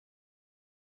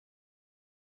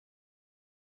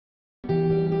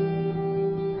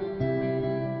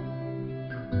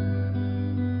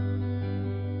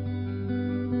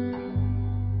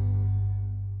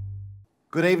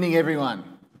Good evening, everyone.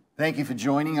 Thank you for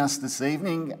joining us this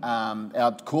evening.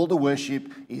 Our call to worship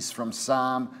is from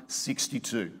Psalm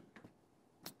 62.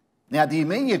 Now, the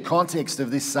immediate context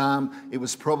of this psalm, it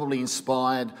was probably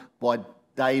inspired by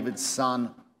David's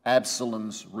son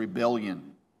Absalom's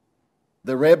rebellion.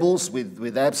 The rebels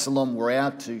with Absalom were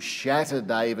out to shatter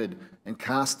David and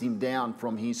cast him down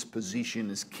from his position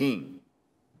as king.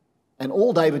 And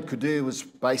all David could do was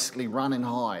basically run and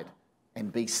hide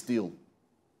and be still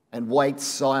and wait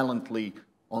silently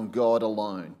on God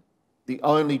alone, the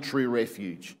only true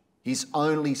refuge, his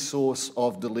only source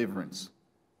of deliverance.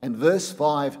 And verse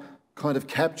 5 kind of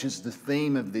captures the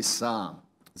theme of this psalm.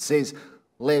 It says,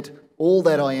 "Let all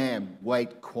that I am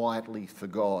wait quietly for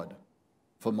God,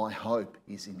 for my hope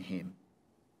is in him."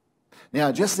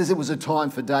 Now, just as it was a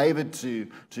time for David to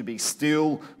be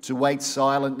still, to wait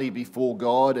silently before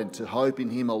God and to hope in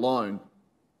him alone,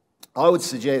 I would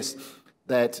suggest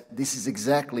that this is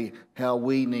exactly how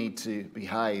we need to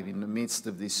behave in the midst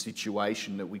of this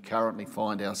situation that we currently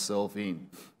find ourselves in.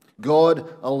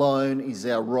 God alone is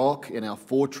our rock and our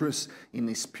fortress in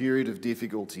this period of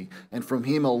difficulty, and from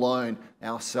him alone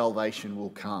our salvation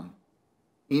will come.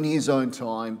 In his own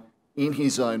time, in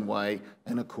his own way,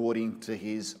 and according to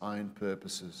his own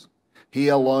purposes. He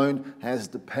alone has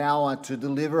the power to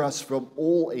deliver us from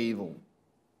all evil.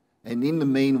 And in the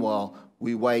meanwhile,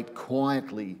 we wait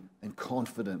quietly and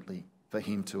confidently for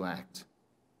him to act,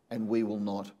 and we will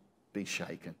not be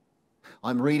shaken.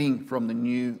 I'm reading from the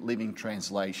New Living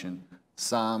Translation,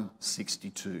 Psalm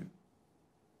 62.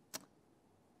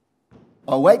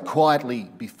 I wait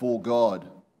quietly before God,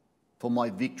 for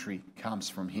my victory comes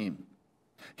from him.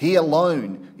 He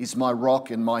alone is my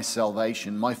rock and my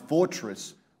salvation, my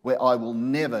fortress where I will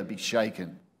never be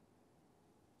shaken.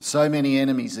 So many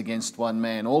enemies against one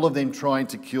man, all of them trying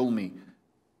to kill me.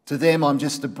 To them, I'm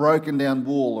just a broken down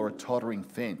wall or a tottering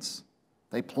fence.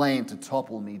 They plan to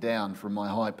topple me down from my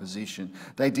high position.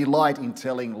 They delight in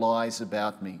telling lies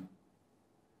about me.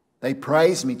 They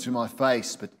praise me to my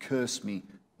face, but curse me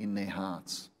in their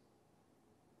hearts.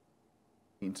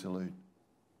 Interlude.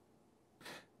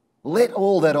 Let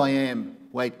all that I am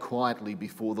wait quietly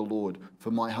before the Lord,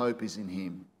 for my hope is in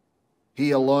him.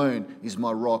 He alone is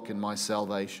my rock and my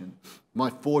salvation, my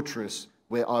fortress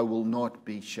where I will not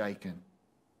be shaken.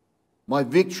 My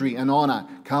victory and honour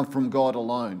come from God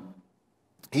alone.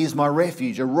 He is my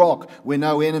refuge, a rock where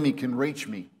no enemy can reach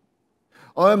me.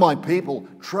 O my people,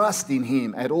 trust in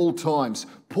him at all times.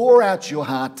 Pour out your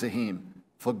heart to him,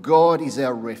 for God is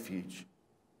our refuge.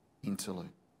 Interlude.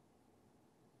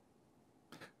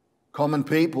 Common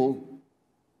people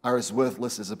are as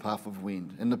worthless as a puff of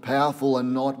wind, and the powerful are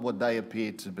not what they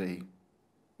appear to be.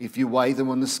 If you weigh them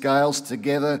on the scales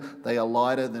together, they are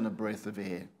lighter than a breath of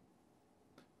air.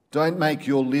 Don't make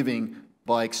your living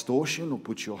by extortion or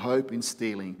put your hope in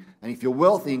stealing. And if your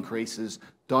wealth increases,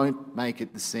 don't make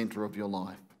it the centre of your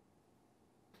life.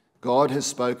 God has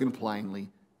spoken plainly,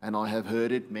 and I have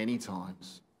heard it many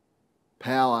times.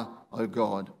 Power, O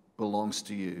God, belongs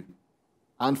to you.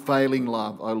 Unfailing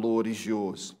love, O Lord, is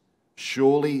yours.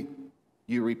 Surely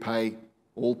you repay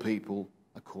all people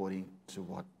according to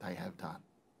what they have done.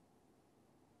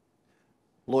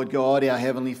 Lord God, our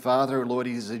Heavenly Father, Lord,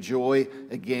 it is a joy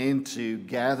again to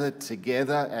gather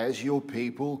together as your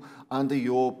people under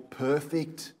your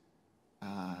perfect,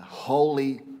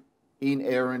 holy,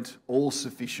 inerrant,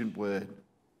 all-sufficient word.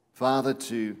 Father,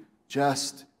 to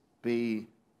just be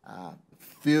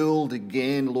filled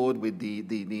again, Lord, with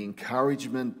the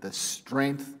encouragement, the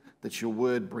strength that your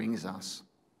word brings us.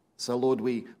 So, Lord,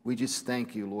 we just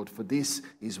thank you, Lord, for this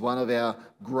is one of our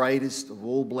greatest of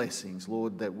all blessings,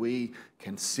 Lord, that we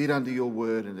can sit under your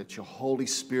word and that your Holy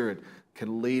Spirit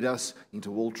can lead us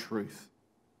into all truth.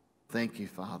 Thank you,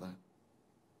 Father.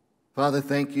 Father,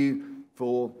 thank you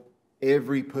for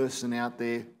every person out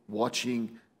there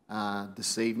watching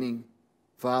this evening.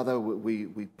 Father,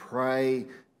 we pray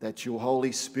that your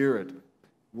Holy Spirit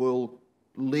will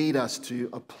lead us to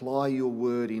apply your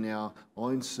word in our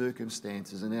own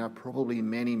circumstances, and there are probably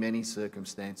many, many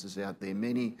circumstances out there,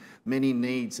 many, many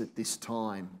needs at this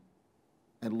time.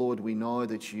 And Lord, we know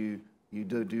that you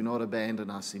do not abandon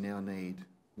us in our need.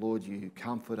 Lord, you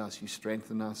comfort us, you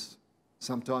strengthen us.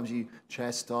 Sometimes you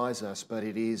chastise us, but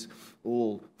it is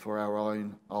all for our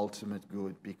own ultimate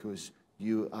good, because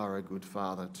you are a good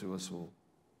Father to us all.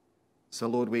 So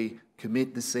Lord, we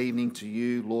commit this evening to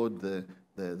you, Lord, the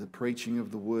preaching of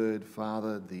the word,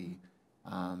 Father,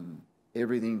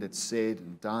 everything that's said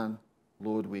and done.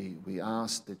 Lord, we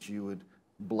ask that you would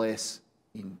bless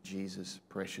in Jesus'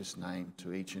 precious name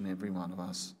to each and every one of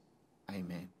us.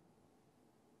 Amen.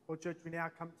 Well, church, we now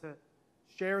come to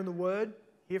share in the word,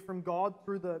 hear from God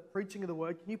through the preaching of the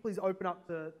Word, can you please open up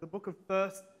to the book of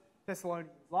 1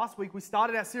 Thessalonians? Last week we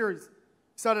started our series.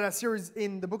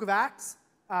 In the book of Acts,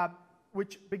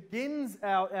 which begins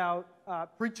our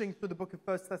preaching through the book of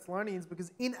 1 Thessalonians,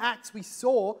 because in Acts we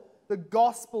saw the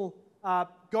gospel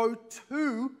go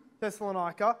to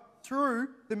Thessalonica through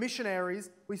the missionaries.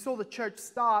 We saw the church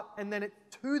start, and then it's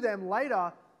to them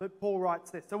later that Paul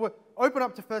writes this. So we'll open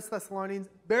up to 1 Thessalonians,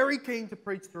 very keen to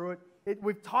preach through it.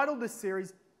 We've titled this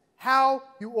series, How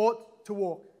You Ought to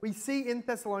Walk. We see in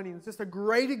Thessalonians just a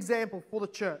great example for the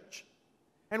church.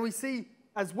 And we see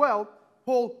as well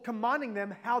Paul commanding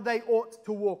them how they ought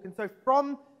to walk. And so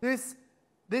from this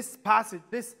passage,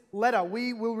 this letter,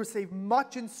 we will receive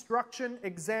much instruction,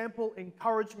 example,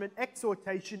 encouragement,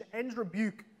 exhortation, and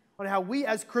rebuke on how we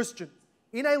as Christians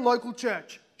in a local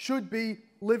church should be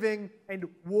living and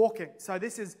walking. So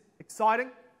this is exciting.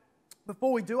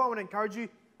 Before we do, I want to encourage you,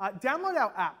 download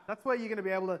our app. That's where you're going to be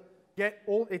able to get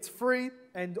it's free,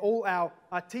 and all our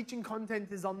teaching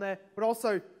content is on there, but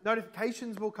also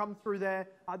notifications will come through there.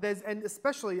 And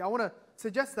especially, I want to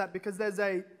suggest that because there's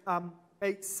a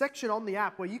section on the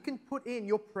app where you can put in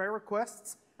your prayer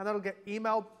requests, and that'll get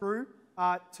emailed through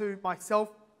to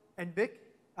myself and Vic,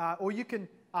 or you can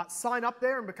sign up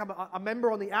there and become a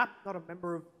member on the app, not a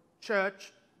member of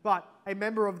church, but a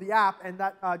member of the app, and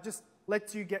that just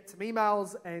lets you get some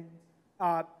emails,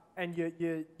 and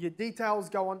your details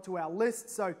go onto our list.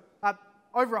 So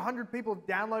over 100 people have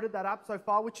downloaded that app so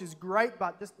far, which is great,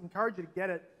 but just encourage you to get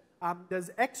it. There's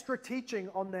extra teaching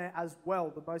on there as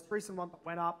well. The most recent one that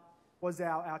went up was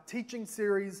our teaching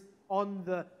series on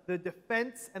the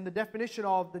defense and the definition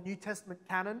of the New Testament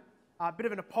canon. A bit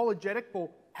of an apologetic for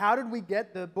how did we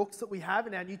get the books that we have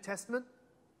in our New Testament,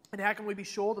 and how can we be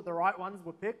sure that the right ones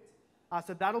were picked.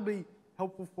 So that'll be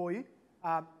helpful for you.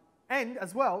 And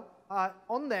as well,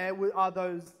 on there are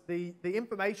the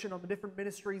information on the different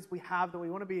ministries we have that we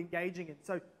want to be engaging in.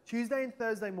 So Tuesday and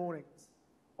Thursday mornings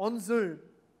on Zoom,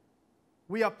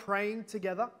 we are praying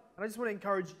together. And I just want to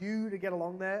encourage you to get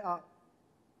along there.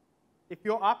 If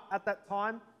you're up at that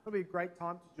time, it'll be a great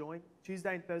time to join.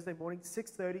 Tuesday and Thursday morning,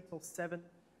 6:30 till 7,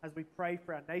 as we pray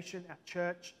for our nation, our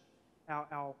church,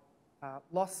 our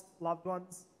lost loved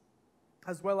ones,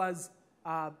 as well as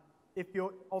if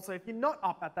you're not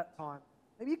up at that time,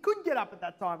 maybe you could get up at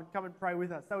that time and come and pray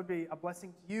with us. That would be a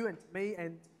blessing to you and to me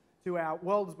and to our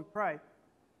world as we pray.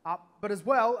 But as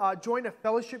well, join a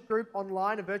fellowship group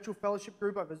online, a virtual fellowship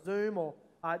group over Zoom, or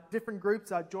different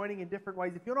groups are joining in different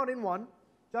ways. If you're not in one,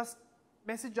 just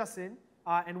message us in,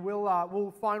 and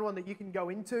we'll find one that you can go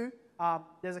into.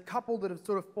 There's a couple that have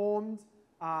sort of formed,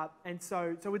 and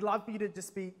so we'd love for you to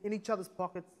just be in each other's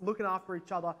pockets, looking after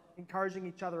each other, encouraging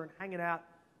each other, and hanging out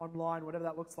online, whatever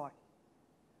that looks like.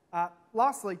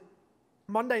 Lastly,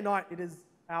 Monday night, it is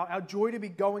our joy to be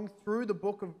going through the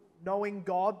book of Knowing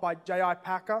God by J.I.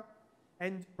 Packer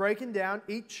and breaking down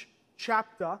each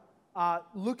chapter,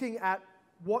 looking at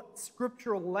what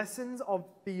scriptural lessons of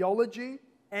theology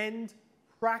and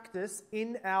practice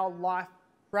in our life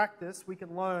practice we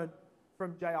can learn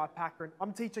from J.I. Packer. And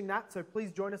I'm teaching that, so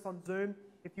please join us on Zoom.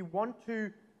 If you want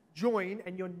to join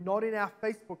and you're not in our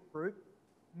Facebook group,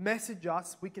 message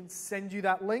us. We can send you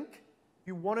that link. If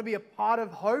you want to be a part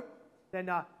of Hope,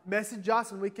 then message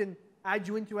us and we can add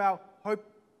you into our Hope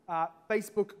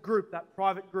Facebook group, that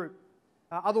private group.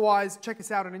 Otherwise, check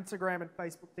us out on Instagram and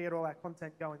Facebook to get all our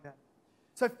content going there.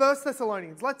 So 1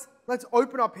 Thessalonians, let's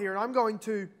open up here, and I'm going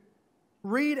to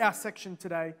read our section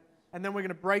today, and then we're going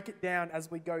to break it down as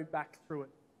we go back through it.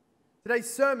 Today's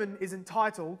sermon is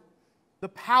entitled, The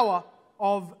Power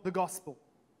of the Gospel.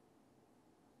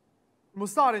 And we'll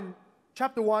start in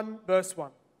chapter 1, verse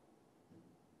 1.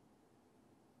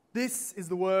 This is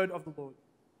the word of the Lord.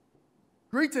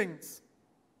 Greetings,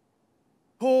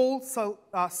 Paul,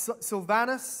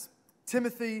 Silvanus,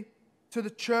 Timothy, to the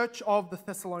church of the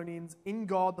Thessalonians in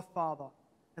God the Father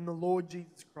and the Lord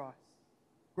Jesus Christ.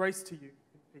 Grace to you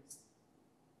and peace.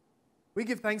 We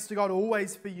give thanks to God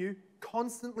always for you,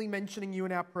 constantly mentioning you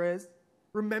in our prayers,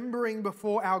 remembering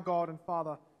before our God and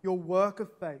Father your work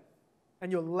of faith and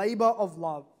your labor of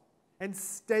love and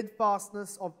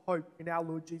steadfastness of hope in our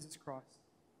Lord Jesus Christ.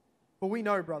 For we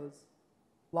know, brothers,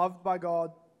 loved by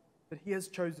God, that he has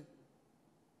chosen you,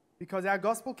 because our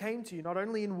gospel came to you not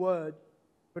only in word,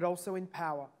 but also in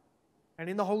power, and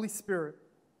in the Holy Spirit,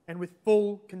 and with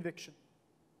full conviction.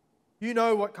 You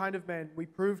know what kind of men we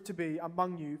proved to be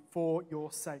among you for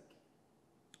your sake.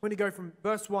 We're going to go from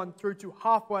verse 1 through to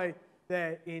halfway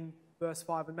there in verse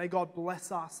 5, and may God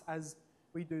bless us as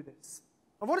we do this.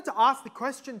 I wanted to ask the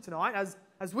question tonight,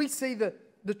 as we see the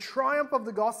triumph of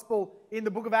the gospel in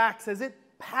the book of Acts, as it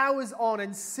powers on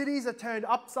and cities are turned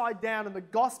upside down and the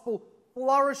gospel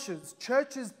flourishes.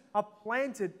 Churches are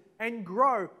planted and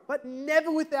grow, but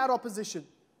never without opposition.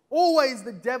 Always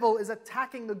the devil is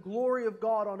attacking the glory of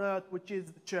God on earth, which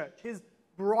is the church, his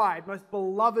bride, most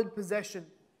beloved possession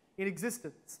in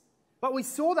existence. But we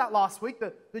saw that last week,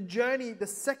 the journey, the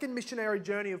second missionary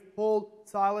journey of Paul,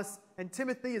 Silas, and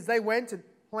Timothy as they went and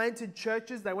planted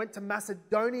churches. They went to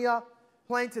Macedonia,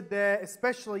 planted there,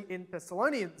 especially in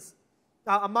Thessalonians,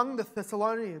 among the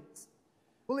Thessalonians.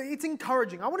 Well, it's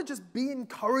encouraging. I want to just be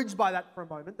encouraged by that for a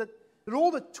moment, that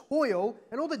all the toil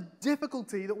and all the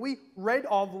difficulty that we read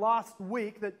of last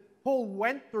week that Paul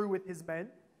went through with his men,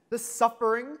 the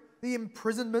suffering, the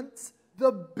imprisonments,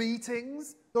 the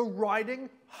beatings, the riding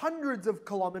hundreds of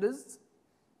kilometers,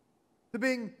 the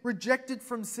being rejected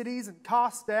from cities and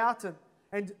cast out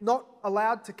and not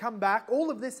allowed to come back,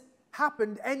 all of this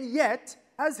happened, and yet,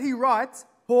 as he writes,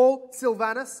 Paul,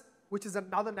 Silvanus, which is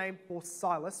another name for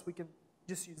Silas, we can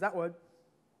just use that word,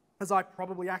 as I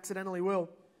probably accidentally will,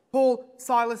 Paul,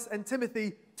 Silas, and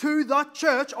Timothy to the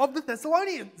church of the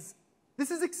Thessalonians. This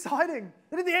is exciting.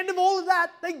 And at the end of all of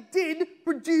that, they did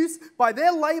produce by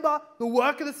their labor the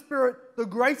work of the Spirit, the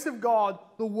grace of God,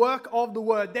 the work of the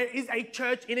Word. There is a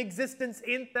church in existence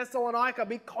in Thessalonica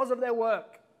because of their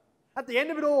work. At the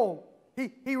end of it all,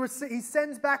 he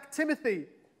sends back Timothy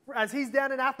as he's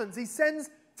down in Athens. He sends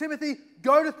Timothy,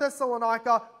 go to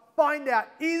Thessalonica, find out,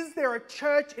 is there a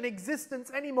church in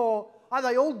existence anymore? Are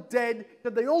they all dead?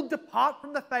 Did they all depart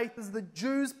from the faith as the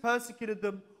Jews persecuted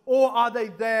them? Or are they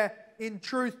there in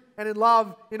truth and in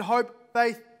love, in hope,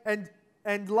 faith,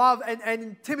 and love?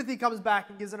 And Timothy comes back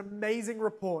and gives an amazing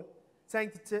report,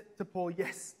 saying to Paul,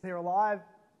 yes, they're alive,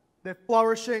 they're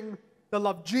flourishing, they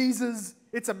love Jesus,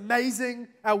 it's amazing,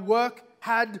 our work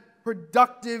had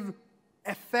productive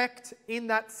effect in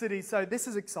that city. So this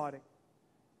is exciting.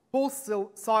 Paul,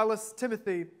 Silas,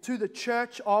 Timothy to the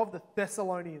church of the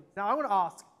Thessalonians. Now I want to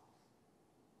ask,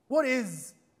 what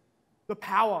is the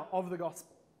power of the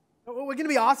gospel? We're going to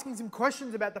be asking some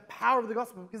questions about the power of the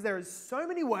gospel because there are so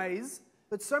many ways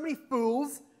that so many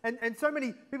fools and so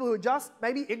many people who are just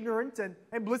maybe ignorant and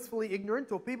blissfully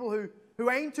ignorant, or people who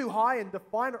aim too high and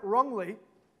define it wrongly,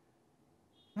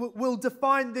 will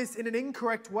define this in an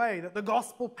incorrect way, that the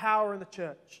gospel power in the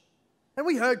church. And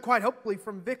we heard quite helpfully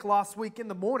from Vic last week in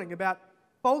the morning about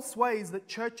false ways that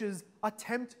churches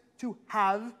attempt to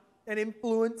have an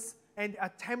influence and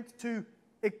attempt to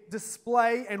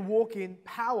display and walk in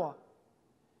power.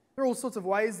 There are all sorts of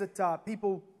ways that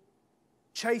people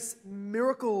chase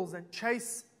miracles and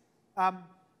chase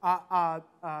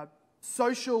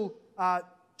social,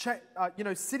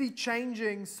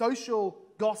 city-changing social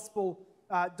gospel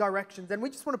directions. And we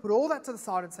just want to put all that to the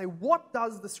side and say, what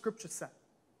does the Scripture say?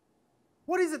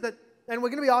 What is it that, and we're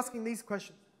going to be asking these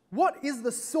questions. What is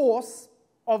the source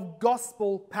of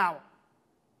gospel power?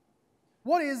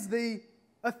 What is the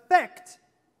effect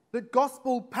that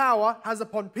gospel power has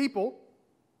upon people?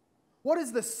 What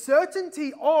is the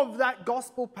certainty of that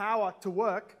gospel power to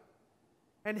work?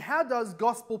 And how does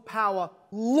gospel power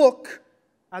look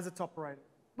as it's operating?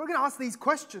 We're going to ask these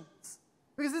questions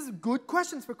because these are good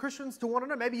questions for Christians to want to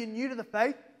know. Maybe you're new to the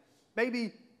faith.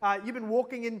 Maybe you've been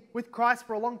walking in with Christ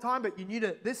for a long time, but you're new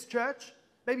to this church.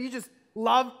 Maybe you just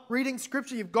love reading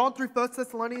Scripture. You've gone through 1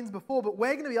 Thessalonians before, but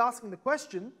we're going to be asking the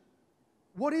question,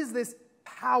 what is this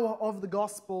power of the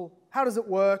gospel? How does it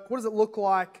work? What does it look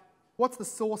like? What's the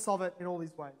source of it in all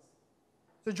these ways?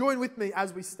 So join with me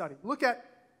as we study. Look at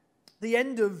the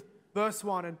end of verse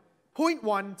 1. And point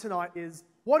 1 tonight is,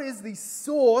 what is the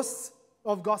source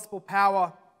of gospel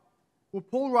power? Well,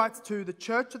 Paul writes to the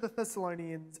church of the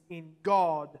Thessalonians in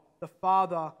God, the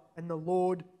Father, and the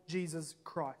Lord Jesus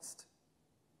Christ.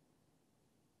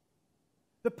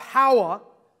 The power,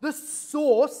 the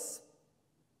source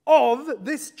of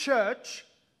this church,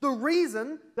 the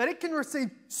reason that it can receive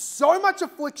so much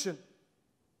affliction,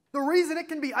 the reason it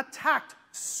can be attacked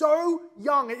so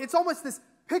young. It's almost this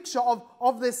picture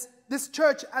of this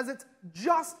church as it's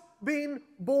just been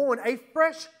born, a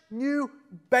fresh new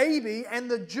baby,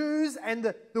 and the Jews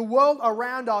and the world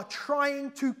around are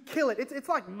trying to kill it. It's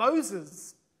like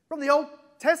Moses from the Old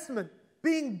Testament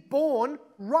being born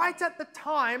right at the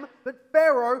time that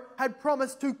Pharaoh had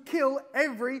promised to kill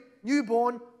every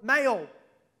newborn male.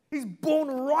 He's born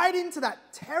right into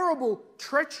that terrible,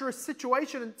 treacherous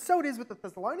situation, and so it is with the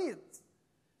Thessalonians.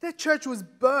 Their church was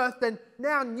birthed and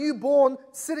now newborn,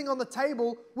 sitting on the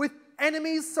table with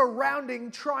enemies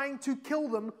surrounding, trying to kill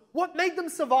them. What made them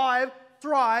survive,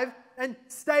 thrive, and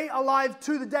stay alive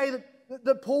to the day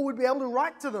that Paul would be able to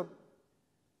write to them?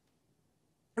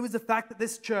 It was the fact that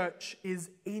this church is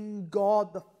in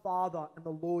God the Father and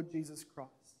the Lord Jesus Christ.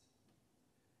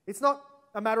 It's not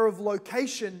a matter of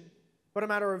location, but a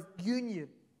matter of union.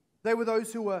 They were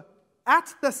those who were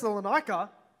at Thessalonica,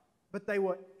 but they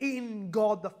were in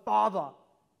God the Father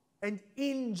and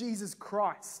in Jesus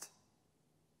Christ.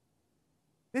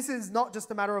 This is not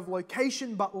just a matter of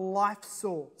location, but life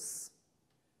source.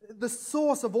 The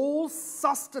source of all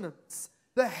sustenance,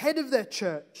 the head of their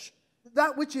church,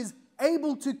 that which is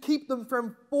able to keep them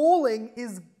from falling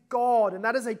is God. And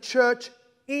that is a church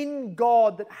in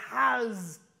God that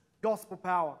has gospel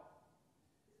power.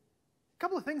 A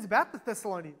couple of things about the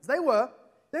Thessalonians. They were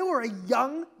a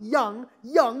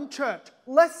young church,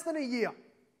 less than a year.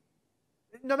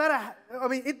 No matter,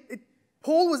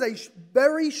 Paul was a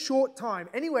very short time,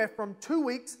 anywhere from 2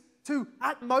 weeks to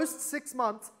at most 6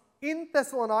 months in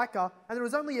Thessalonica, and it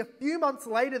was only a few months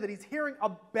later that he's hearing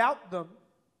about them.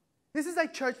 This is a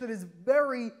church that is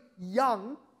very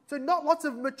young, so not lots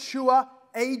of mature,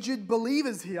 aged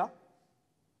believers here.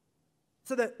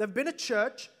 So that they've been a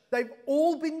church, they've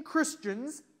all been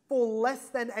Christians for less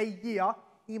than a year.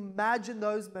 Imagine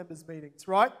those members' meetings,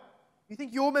 right? You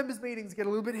think your members' meetings get a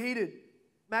little bit heated.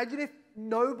 Imagine if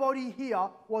nobody here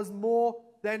was more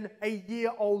than a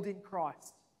year old in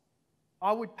Christ.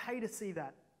 I would pay to see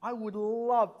that. I would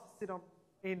love to sit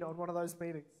in on one of those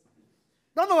meetings.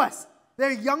 Nonetheless,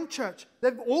 they're a young church.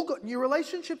 They've all got new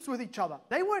relationships with each other.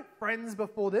 They weren't friends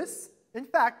before this. In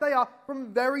fact, they are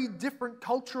from very different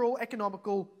cultural,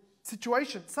 economical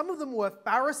situations. Some of them were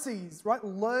Pharisees, right?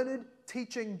 Learned,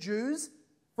 teaching Jews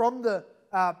from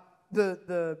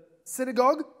the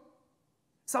synagogue.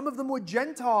 Some of them were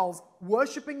Gentiles,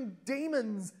 worshipping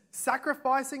demons,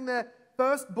 sacrificing their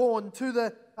firstborn to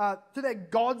their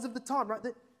gods of the time, right?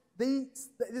 This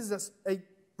is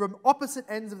from opposite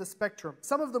ends of the spectrum.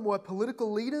 Some of them were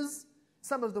political leaders,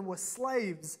 some of them were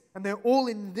slaves, and they're all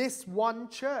in this one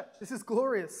church. This is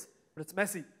glorious, but it's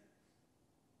messy.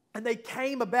 And they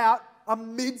came about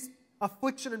amidst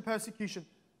affliction and persecution.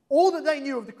 All that they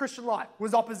knew of the Christian life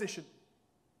was opposition.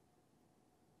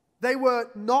 They were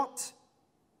not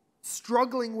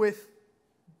struggling with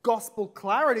gospel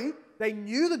clarity. They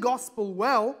knew the gospel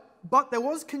well, but there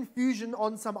was confusion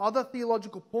on some other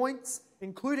theological points,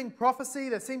 including prophecy.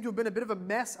 There seemed to have been a bit of a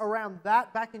mess around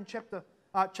that back in chapter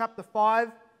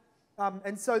 5.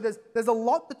 And so there's a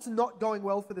lot that's not going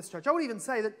well for this church. I would even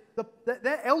say that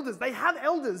their elders, they have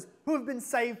elders who have been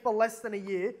saved for less than a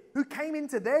year, who came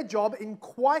into their job in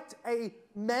quite a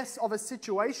mess of a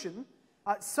situation,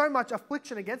 so much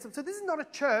affliction against them. So this is not a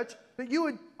church that you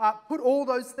would put all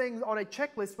those things on a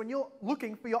checklist when you're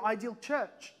looking for your ideal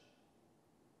church.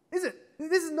 Is it?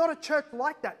 This is not a church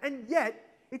like that. And yet,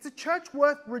 it's a church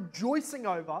worth rejoicing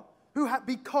over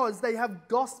because they have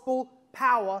gospel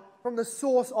power from the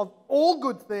source of all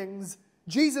good things,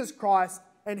 Jesus Christ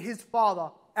and His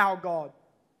Father, our God.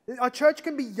 A church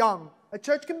can be young. A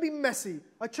church can be messy.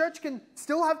 A church can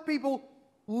still have people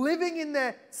living in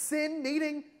their sin,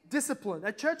 needing discipline.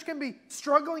 A church can be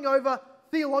struggling over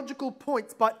theological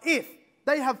points, but if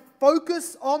they have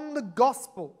focus on the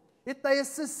gospel, if they are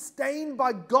sustained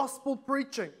by gospel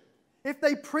preaching, if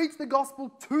they preach the gospel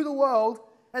to the world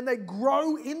and they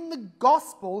grow in the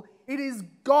gospel, it is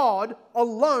God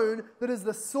alone that is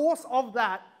the source of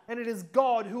that, and it is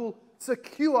God who will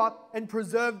secure and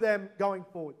preserve them going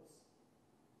forward.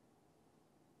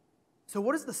 So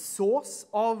what is the source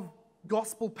of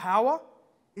gospel power?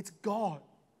 It's God.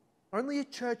 Only a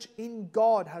church in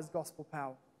God has gospel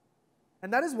power.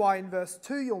 And that is why in verse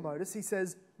 2 you'll notice he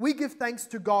says, "We give thanks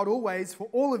to God always for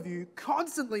all of you,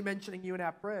 constantly mentioning you in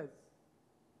our prayers."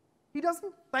 He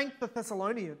doesn't thank the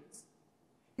Thessalonians.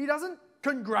 He doesn't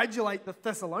congratulate the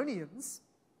Thessalonians.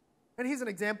 And here's an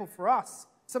example for us,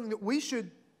 something that we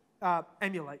should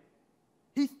emulate.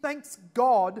 He thanks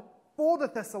God for the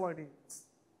Thessalonians.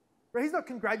 But he's not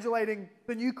congratulating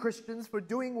the new Christians for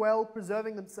doing well,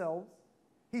 preserving themselves.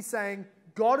 He's saying,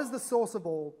 God is the source of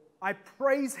all. I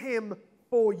praise Him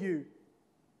for you.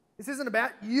 This isn't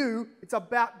about you, it's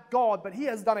about God, but He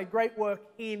has done a great work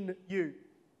in you.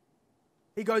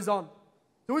 He goes on.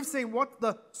 So we've seen what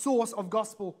the source of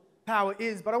gospel power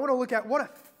is, but I want to look at what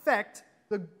effect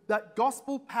that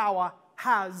gospel power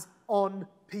has on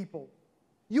people.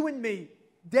 You and me,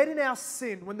 dead in our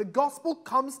sin, when the gospel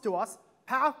comes to us,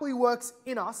 powerfully works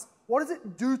in us, what does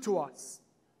it do to us?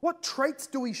 What traits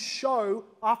do we show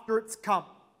after it's come?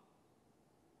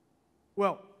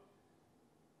 Well,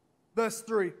 verse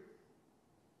 3.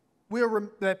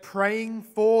 They're praying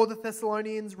for the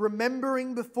Thessalonians,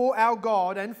 remembering before our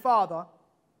God and Father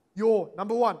your,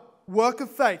 number 1, work of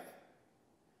faith.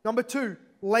 Number 2,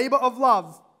 labor of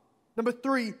love. Number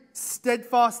 3,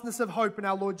 steadfastness of hope in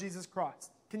our Lord Jesus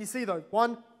Christ. Can you see those?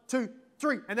 1, 2,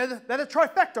 3. And they're a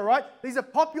trifecta, right? These are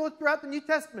popular throughout the New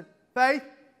Testament. Faith,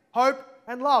 hope,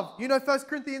 and love. You know 1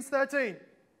 Corinthians 13.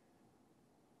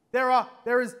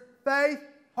 There is faith,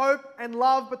 hope, and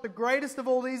love, but the greatest of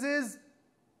all these is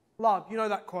love. You know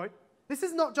that quote. This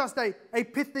is not just a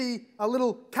pithy, a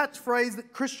little catchphrase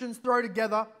that Christians throw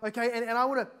together, okay? And I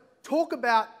want to talk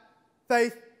about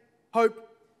faith, hope,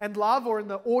 and love, or in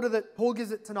the order that Paul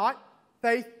gives it tonight,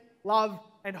 faith, love,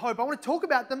 and hope. I want to talk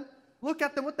about them, look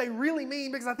at them, what they really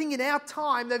mean, because I think in our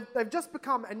time, they've just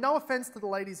become, and no offense to the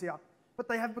ladies here, but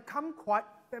they have become quite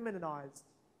feminized.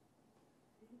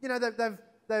 You know,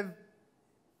 they've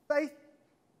faith,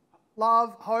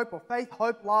 love, hope, or faith,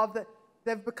 hope, love, that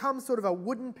they've become sort of a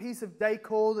wooden piece of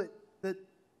decor that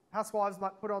housewives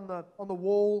might put on the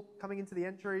wall coming into the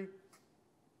entry.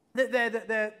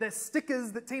 They're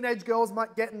stickers that teenage girls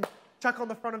might get and chuck on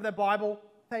the front of their Bible.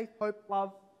 Faith, hope,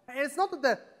 love. And it's not that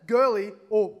they're girly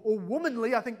or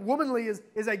womanly. I think womanly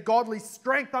is a godly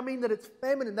strength. I mean that it's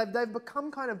feminine. They've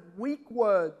become kind of weak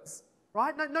words,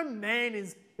 right? No man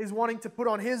is wanting to put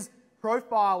on his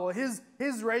profile or his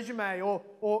resume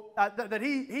or that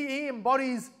he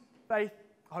embodies faith,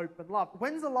 hope, and love.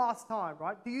 When's the last time,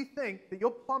 right? Do you think that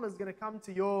your plumber's going to come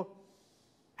to your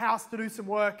house to do some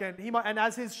work and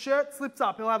as his shirt slips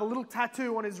up, he'll have a little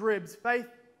tattoo on his ribs? Faith,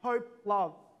 hope,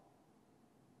 love.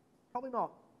 Probably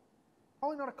not.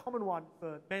 Probably not a common one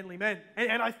for manly men.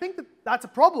 And I think that's a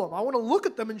problem. I want to look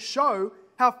at them and show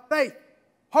how faith,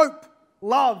 hope,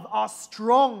 love are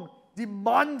strong,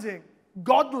 demanding,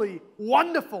 godly,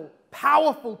 wonderful,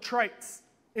 powerful traits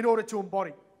in order to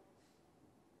embody.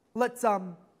 Let's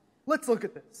look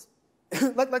at this.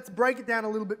 Let's break it down a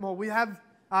little bit more. We have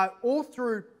all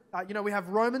through, we have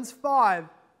Romans 5,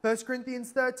 1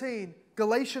 Corinthians 13,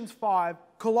 Galatians 5,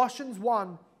 Colossians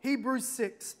 1, Hebrews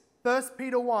 6, 1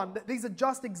 Peter 1. These are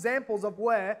just examples of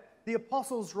where the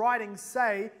apostles' writings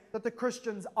say that the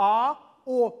Christians are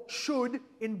or should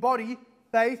embody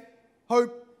faith,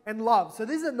 hope, and love. So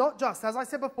these are not just, as I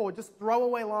said before, just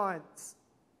throwaway lines.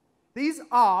 These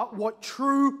are what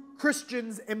true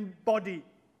Christians embody.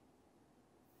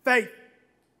 Faith,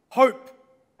 hope,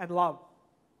 and love.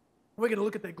 We're going to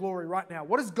look at their glory right now.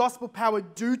 What does gospel power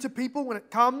do to people when it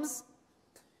comes?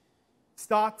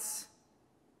 Starts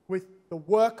with the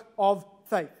work of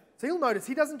faith. So you'll notice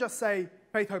he doesn't just say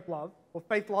faith, hope, love, or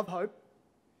faith, love, hope.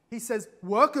 He says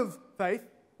work of faith,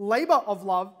 labor of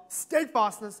love,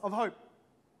 steadfastness of hope.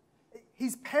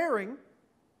 He's pairing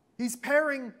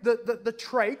the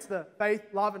traits, the faith,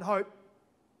 love, and hope.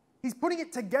 He's putting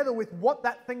it together with what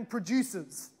that thing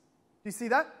produces. Do you see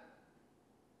that?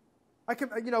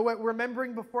 We're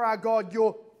remembering before our God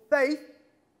your faith,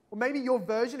 or maybe your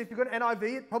version, if you've got an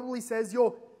NIV, it probably says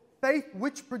your faith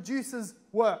which produces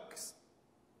works.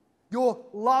 Your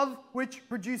love which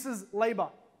produces labor.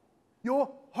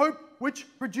 Your hope which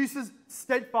produces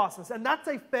steadfastness. And that's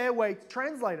a fair way to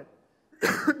translate it.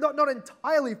 Not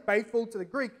entirely faithful to the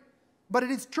Greek, but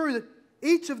it is true that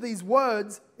each of these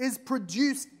words is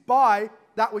produced by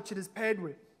that which it is paired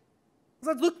with.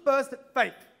 So let's look first at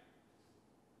faith.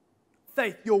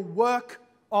 Faith, your work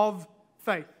of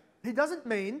faith. He doesn't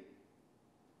mean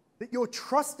that you're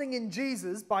trusting in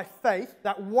Jesus by faith,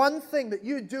 that one thing that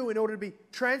you do in order to be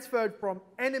transferred from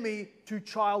enemy to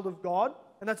child of God,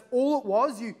 and that's all it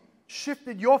was. You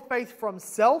shifted your faith from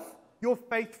self, your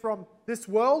faith from this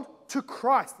world, to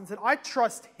Christ and said, I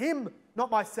trust Him,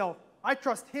 not myself. I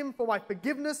trust Him for my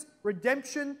forgiveness,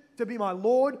 redemption, to be my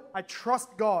Lord. I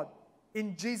trust God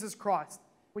in Jesus Christ.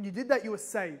 When you did that, you were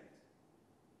saved.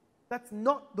 That's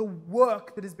not the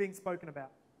work that is being spoken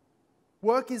about.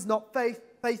 Work is not faith.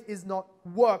 Faith is not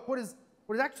work. What is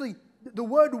actually, the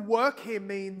word work here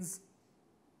means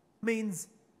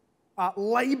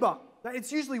labor.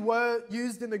 It's usually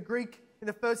used in the Greek in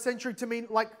the first century to mean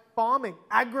like farming,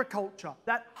 agriculture.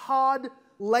 That hard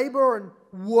labor and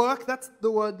work, that's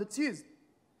the word that's used.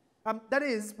 That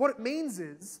is, what it means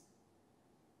is,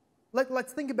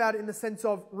 let's think about it in the sense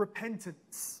of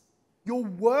repentance. Your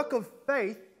work of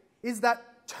faith is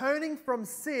that turning from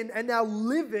sin and now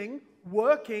living,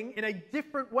 working in a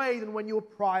different way than when you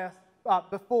were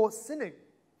before sinning.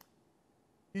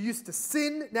 You used to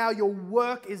sin, now your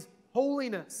work is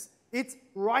holiness. It's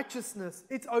righteousness.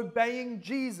 It's obeying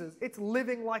Jesus. It's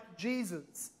living like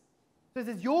Jesus. So it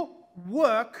says your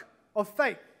work of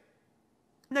faith.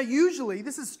 Now usually,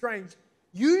 this is strange,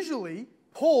 usually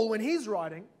Paul, when he's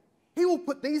writing, he will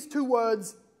put these two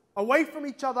words away from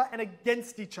each other and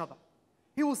against each other.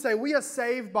 He will say, we are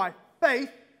saved by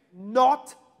faith,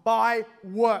 not by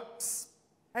works.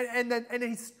 And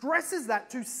he stresses that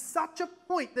to such a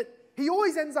point that he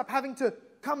always ends up having to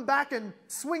come back and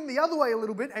swing the other way a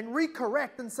little bit and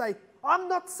recorrect and say, I'm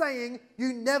not saying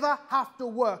you never have to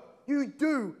work. You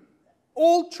do.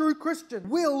 All true Christians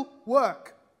will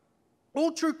work.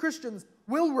 All true Christians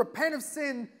will repent of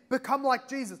sin, become like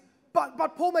Jesus.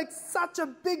 But Paul makes such a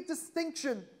big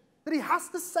distinction that he has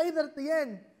to say that at the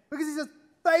end, because he says,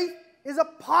 faith is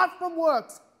apart from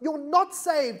works. You're not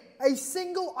saved a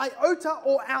single iota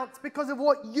or ounce because of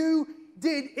what you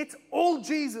did. It's all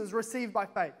Jesus received by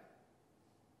faith.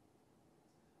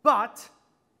 But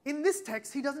in this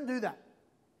text, he doesn't do that.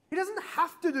 He doesn't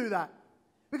have to do that.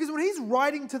 Because when he's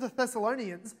writing to the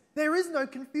Thessalonians, there is no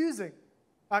confusion.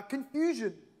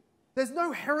 There's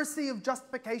no heresy of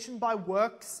justification by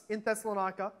works in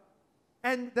Thessalonica.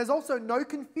 And there's also no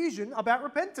confusion about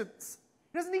repentance.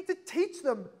 He doesn't need to teach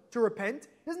them to repent.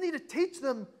 He doesn't need to teach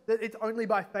them that it's only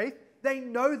by faith. They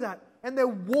know that. And they're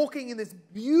walking in this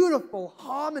beautiful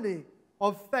harmony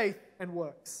of faith and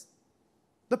works.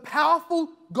 The powerful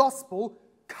gospel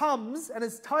comes, and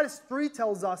as Titus 3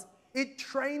 tells us, it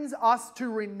trains us to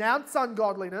renounce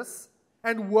ungodliness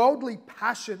and worldly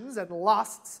passions and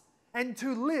lusts and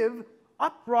to live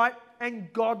upright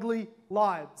and godly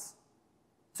lives.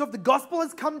 So if the gospel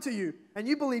has come to you and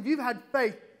you believe, you've had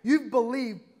faith, you've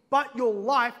believed, but your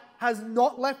life has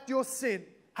not left your sin,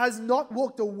 has not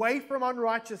walked away from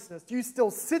unrighteousness, you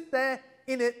still sit there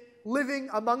in it, living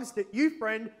amongst it. You,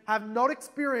 friend, have not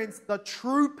experienced the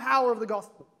true power of the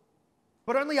gospel,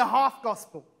 but only a half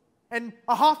gospel. And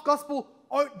a half gospel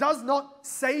does not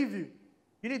save you.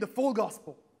 You need the full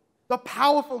gospel, the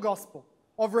powerful gospel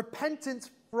of repentance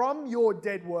from your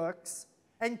dead works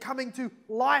and coming to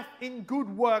life in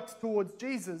good works towards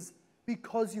Jesus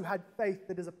because you had faith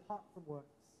that is apart from works.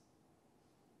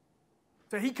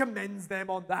 So he commends them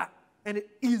on that, and it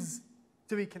is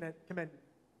to be commended.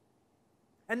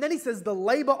 And then he says the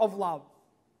labor of love.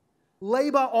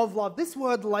 Labor of love. This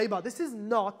word labor, this is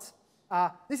not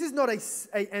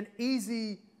an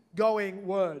easy-going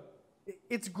word.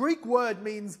 Its Greek word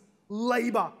means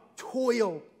labor,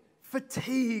 toil,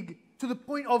 fatigue, to the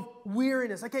point of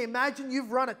weariness. Okay, imagine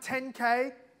you've run a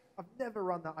 10K. I've never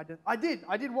run that. I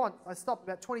did once. I stopped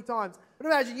about 20 times. But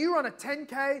imagine you run a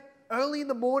 10K early in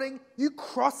the morning. You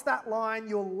cross that line.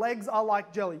 Your legs are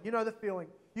like jelly. You know the feeling.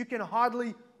 You can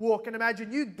hardly walk. And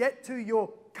imagine you get to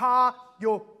your car,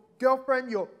 your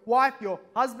girlfriend, your wife, your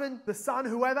husband, the son,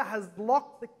 whoever has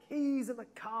locked the keys in the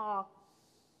car,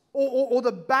 or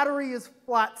the battery is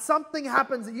flat. Something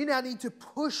happens that you now need to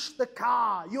push the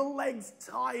car. Your leg's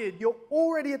tired. You're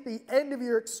already at the end of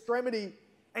your extremity,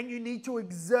 and you need to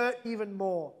exert even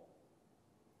more.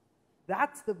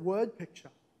 That's the word picture.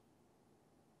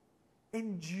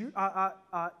 Enduring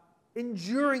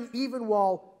even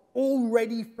while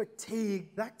already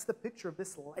fatigued. That's the picture of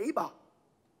this labor.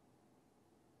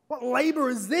 What labor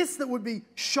is this that would be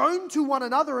shown to one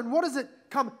another? And what does it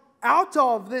come out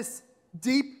of? This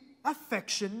deep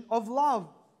affection of love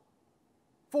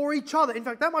for each other. In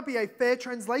fact, that might be a fair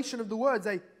translation of the words,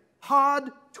 a hard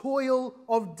toil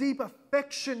of deep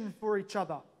affection for each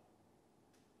other.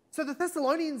 So the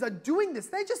Thessalonians are doing this.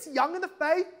 They're just young in the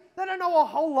faith. They don't know a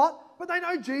whole lot, but they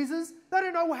know Jesus. They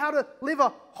don't know how to live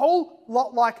a whole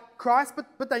lot like Christ,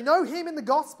 but they know Him in the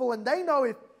gospel, and they know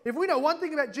if we know one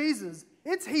thing about Jesus,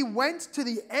 it's He went to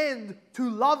the end to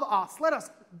love us. Let us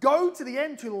go to the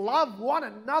end to love one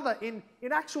another in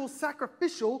actual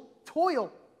sacrificial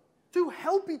toil, to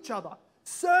help each other,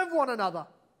 serve one another,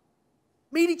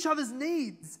 meet each other's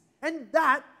needs. And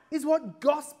that is what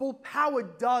gospel power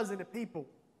does in a people.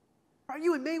 Right?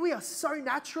 You and me, we are so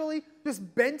naturally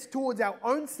just bent towards our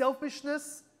own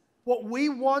selfishness, what we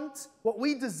want, what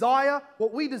we desire,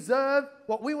 what we deserve,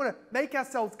 what we want to make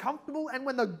ourselves comfortable. And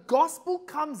when the gospel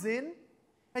comes in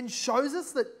and shows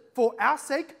us that for our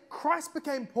sake, Christ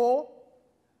became poor,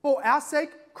 for our sake,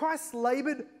 Christ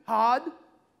labored hard,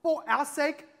 for our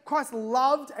sake, Christ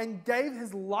loved and gave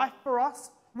His life for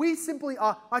us, we simply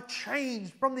are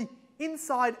changed from the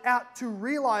inside out to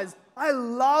realize, I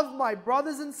love my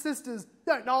brothers and sisters.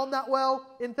 Don't know them that well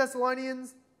in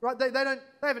Thessalonians, right? They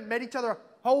haven't met each other a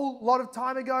whole lot of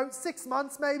time ago, 6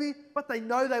 months maybe, but they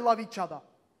know they love each other.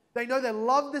 They know they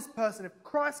love this person. If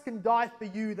Christ can die for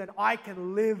you, then I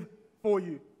can live for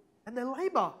you. And they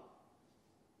labor.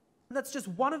 And that's just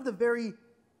one of the very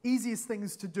easiest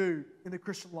things to do in the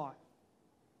Christian life,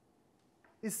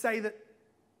 is say that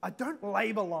I don't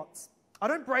labor lots. I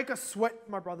don't break a sweat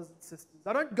for my brothers and sisters.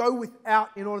 I don't go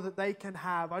without in order that they can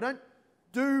have. I don't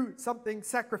do something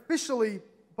sacrificially,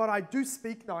 but I do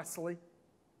speak nicely.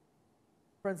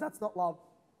 Friends, that's not love.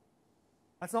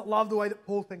 That's not love the way that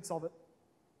Paul thinks of it.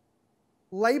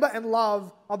 Labor and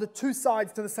love are the two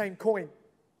sides to the same coin.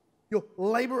 your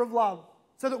labor of love,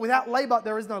 so that without labor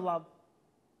there is no love.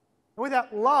 And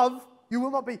without love, you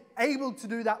will not be able to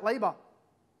do that labor.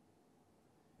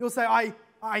 You'll say,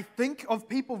 I think of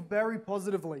people very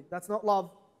positively. That's not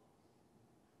love.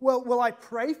 Well, I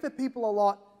pray for people a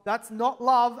lot. That's not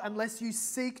love unless you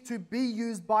seek to be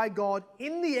used by God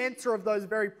in the answer of those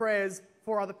very prayers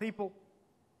for other people.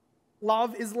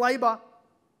 Love is labor.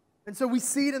 And so we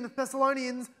see it in the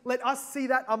Thessalonians. Let us see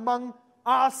that among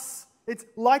us. It's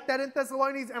like that in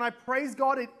Thessalonians, and I praise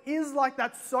God it is like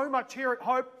that so much here at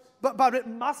Hope, but it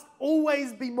must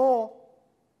always be more.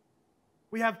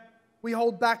 We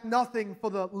hold back nothing for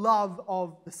the love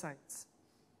of the saints.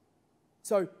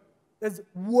 So there's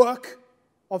work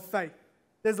of faith.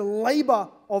 There's labor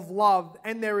of love,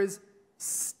 and there is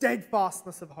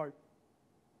steadfastness of hope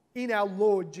in our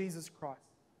Lord Jesus Christ.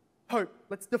 Hope,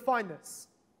 let's define this.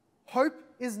 Hope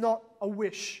is not a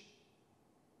wish.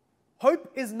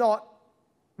 Hope is not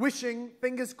wishing,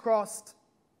 fingers crossed,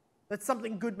 that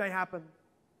something good may happen.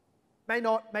 May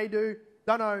not, may do,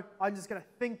 don't know. I'm just going to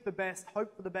think the best,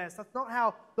 hope for the best. That's not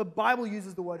how the Bible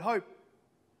uses the word hope.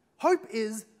 Hope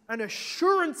is an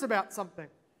assurance about something,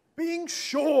 being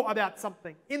sure about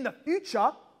something in the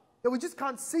future that we just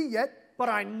can't see yet, but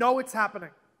I know it's happening.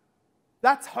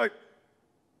 That's hope.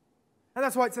 And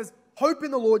that's why it says hope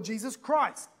in the Lord Jesus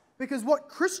Christ. Because what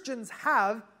Christians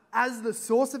have as the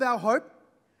source of our hope,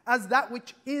 as that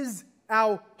which is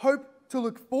our hope to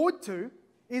look forward to,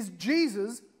 is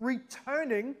Jesus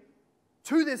returning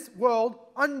to this world,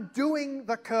 undoing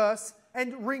the curse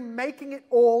and remaking it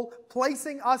all,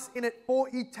 placing us in it for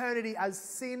eternity as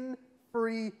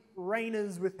sin-free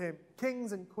reigners with Him,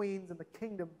 kings and queens in the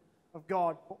kingdom of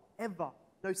God forever.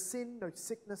 No sin, no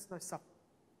sickness, no suffering.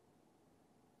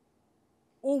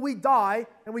 Or we die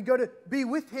and we go to be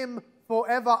with Him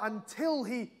forever until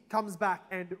He comes back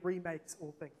and remakes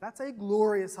all things. That's a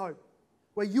glorious hope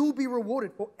where you'll be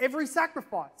rewarded for every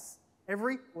sacrifice,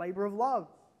 every labor of love,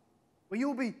 where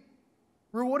you'll be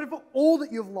rewarded for all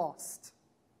that you've lost.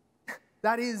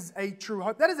 That is a true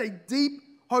hope. That is a deep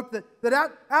hope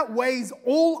that outweighs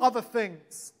all other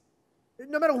things.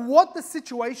 No matter what the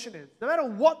situation is, no matter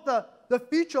what the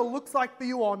future looks like for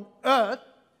you on earth,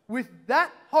 with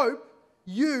that hope,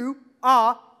 you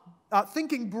are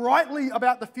thinking brightly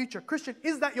about the future. Christian,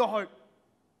 is that your hope?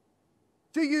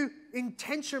 Do you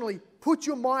intentionally put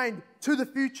your mind to the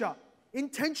future?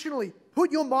 Intentionally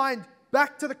put your mind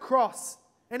back to the cross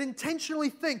and intentionally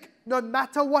think, no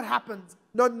matter what happens,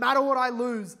 no matter what I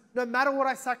lose, no matter what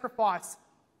I sacrifice,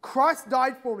 Christ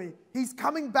died for me. He's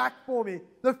coming back for me.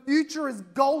 The future is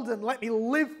golden. Let me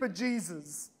live for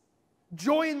Jesus.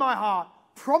 Joy in my heart.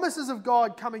 Promises of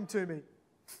God coming to me.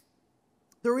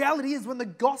 The reality is when the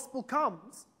gospel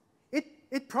comes,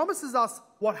 it promises us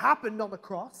what happened on the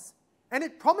cross, and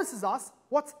it promises us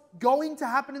what's going to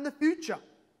happen in the future.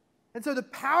 And so the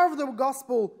power of the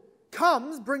gospel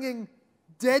comes bringing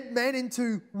dead men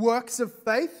into works of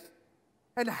faith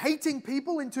and hating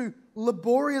people into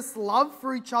laborious love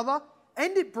for each other,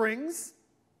 and it brings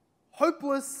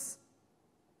hopeless,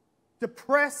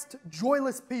 depressed,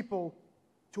 joyless people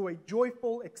to a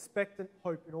joyful, expectant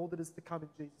hope in all that is to come in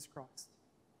Jesus Christ.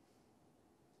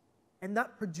 And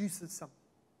that produces something.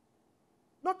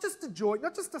 Not just a joy,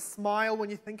 not just a smile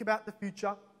when you think about the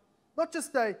future, not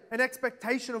just an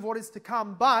expectation of what is to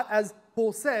come, but as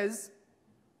Paul says,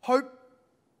 hope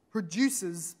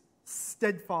produces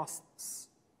steadfastness.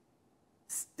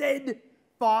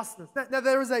 Steadfastness. Now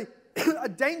there is a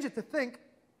danger to think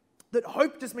that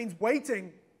hope just means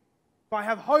waiting. If I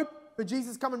have hope for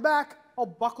Jesus coming back, I'll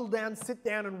buckle down, sit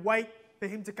down, and wait for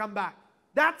Him to come back.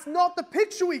 That's not the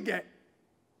picture we get.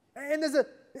 And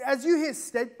as you hear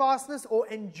steadfastness or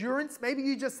endurance, maybe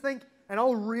you just think, and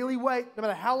I'll really wait, no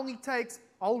matter how long He takes,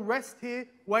 I'll rest here,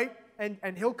 wait,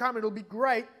 and He'll come, it'll be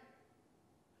great.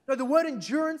 No, the word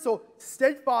endurance or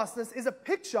steadfastness is a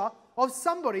picture of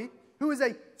somebody who is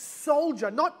a soldier,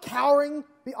 not cowering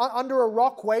under a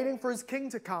rock waiting for his king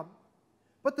to come,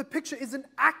 but the picture is an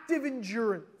active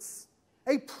endurance,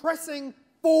 a pressing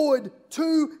forward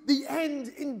to the end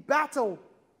in battle,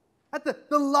 at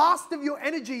the last of your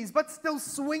energies, but still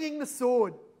swinging the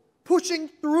sword, pushing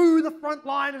through the front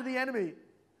line of the enemy,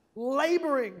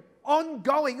 laboring,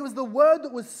 ongoing. It was the word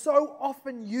that was so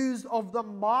often used of the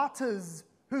martyrs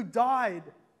who died,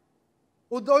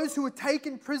 or those who were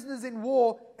taken prisoners in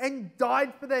war and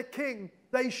died for their king.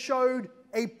 They showed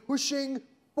a pushing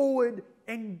forward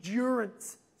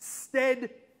endurance,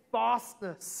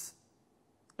 steadfastness.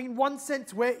 In one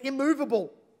sense, we're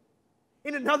immovable.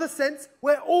 In another sense,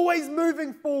 we're always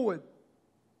moving forward,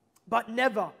 but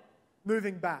never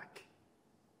moving back.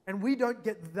 And we don't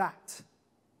get that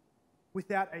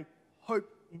without a hope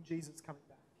in Jesus coming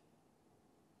back.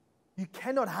 You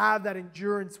cannot have that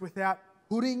endurance without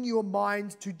putting your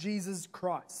mind to Jesus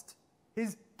Christ,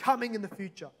 His coming in the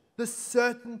future, the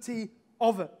certainty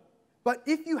of it. But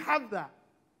if you have that,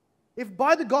 if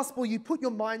by the gospel you put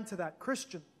your mind to that,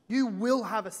 Christian, you will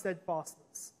have a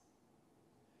steadfastness.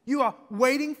 You are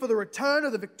waiting for the return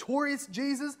of the victorious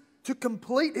Jesus to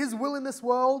complete His will in this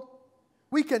world.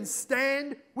 We can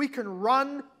stand, we can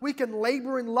run, we can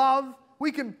labor in love,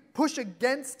 we can push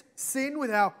against sin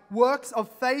with our works of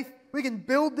faith. We can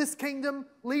build this kingdom,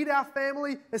 lead our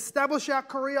family, establish our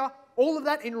career, all of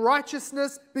that in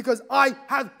righteousness because I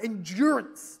have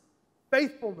endurance,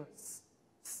 faithfulness,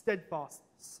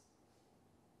 steadfastness.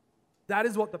 That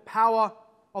is what the power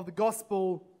of the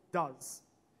gospel does.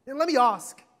 Now let me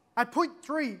ask, at point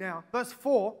 3 now, verse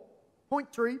 4,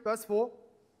 point 3, verse 4,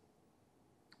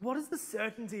 what is the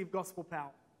certainty of gospel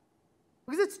power?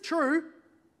 Because it's true,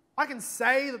 I can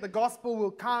say that the gospel will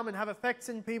come and have effects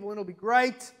in people and it'll be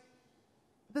great.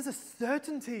 But there's a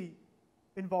certainty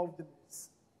involved in this.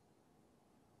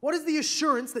 What is the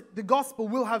assurance that the gospel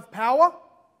will have power?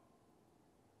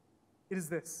 It is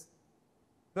this.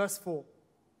 Verse 4.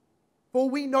 For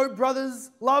we know,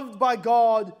 brothers, loved by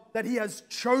God, that He has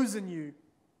chosen you.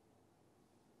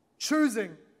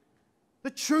 Choosing.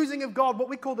 The choosing of God, what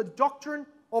we call the doctrine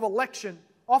of election.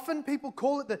 Often people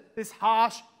call it this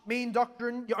harsh, mean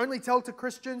doctrine. You only tell to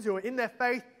Christians who are in their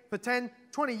faith for 10,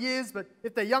 20 years, but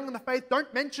if they're young in the faith,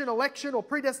 don't mention election or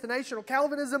predestination or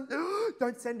Calvinism.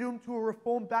 Don't send them to a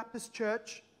Reformed Baptist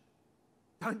church.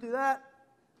 Don't do that.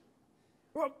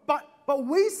 But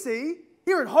we see,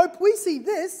 here at Hope, we see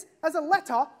this as a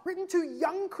letter written to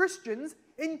young Christians,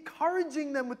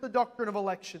 encouraging them with the doctrine of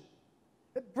election.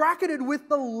 Bracketed with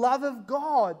the love of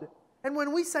God. And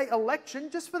when we say election,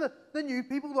 just for the new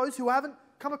people, those who haven't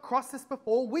come across this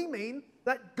before, we mean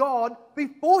that God,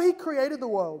 before He created the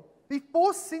world,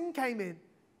 before sin came in,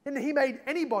 and He made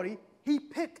anybody, He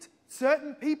picked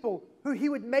certain people who He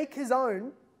would make His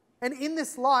own. And in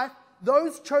this life,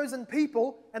 those chosen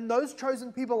people, and those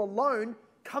chosen people alone,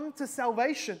 come to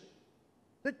salvation.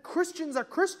 That Christians are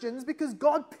Christians because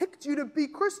God picked you to be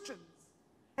Christians.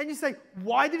 And you say,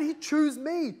 why did He choose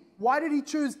me? Why did He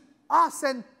choose us?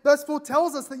 And verse 4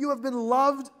 tells us that you have been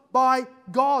loved by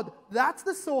God. That's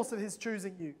the source of His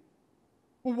choosing you.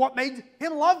 Well, what made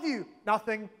Him love you?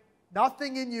 Nothing.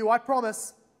 Nothing in you, I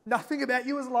promise. Nothing about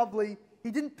you is lovely.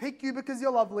 He didn't pick you because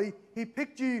you're lovely. He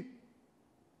picked you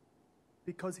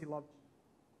because He loved you.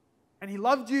 And He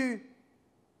loved you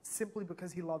simply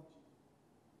because He loved you.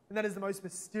 And that is the most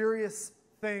mysterious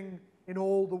thing in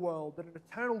all the world, that an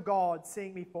eternal God,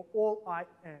 seeing me for all I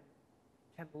am,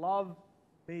 can love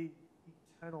me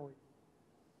eternally.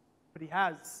 But He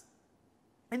has.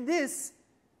 And this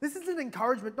is an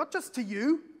encouragement, not just to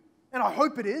you, and I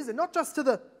hope it is, and not just to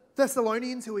the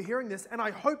Thessalonians who are hearing this, and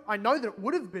I know that it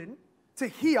would have been, to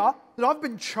hear that I've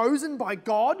been chosen by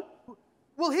God.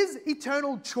 Well, His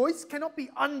eternal choice cannot be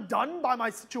undone by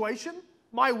my situation,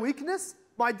 my weakness,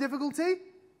 my difficulty.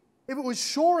 If it was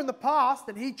sure in the past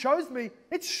and He chose me,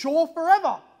 it's sure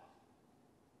forever.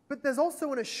 But there's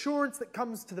also an assurance that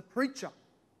comes to the preacher,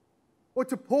 or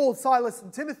to Paul, Silas,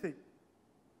 and Timothy.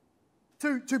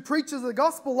 To preachers of the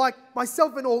gospel like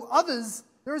myself and all others,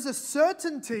 there is a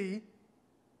certainty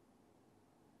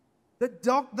that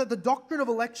the doctrine of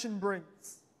election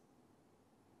brings.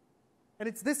 And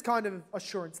it's this kind of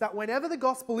assurance, that whenever the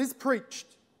gospel is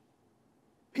preached,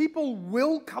 people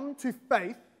will come to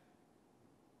faith,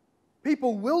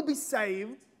 people will be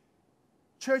saved,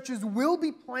 churches will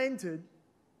be planted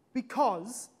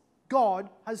because God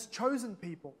has chosen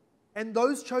people. And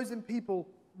those chosen people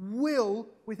will,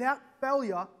 without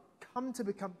failure, come to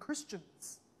become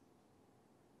Christians.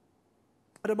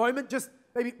 At a moment, just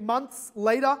maybe months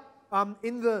later, from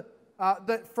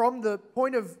the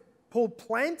point of Paul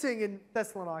planting in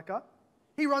Thessalonica,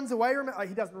 he runs away. Remember,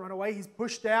 he doesn't run away, he's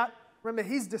pushed out. Remember,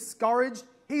 he's discouraged,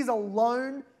 he's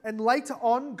alone, and later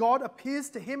on, God appears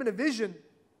to him in a vision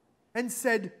and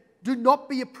said, do not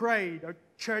be afraid, O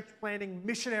church planting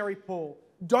missionary Paul.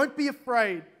 Don't be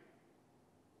afraid,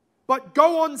 but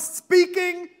go on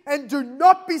speaking and do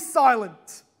not be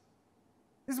silent.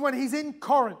 This is when he's in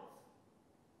Corinth.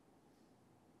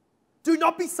 Do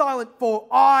not be silent, for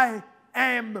I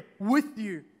am with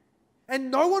you, and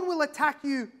no one will attack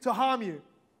you to harm you,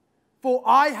 for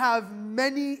I have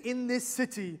many in this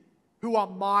city who are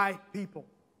my people.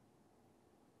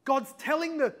 God's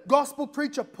telling the gospel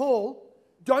preacher Paul,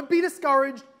 don't be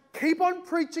discouraged, keep on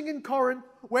preaching in Corinth,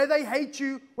 where they hate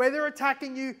you, where they're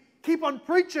attacking you, keep on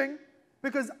preaching,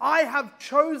 because I have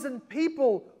chosen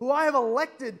people who I have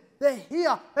elected. They're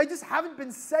here, they just haven't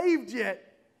been saved yet.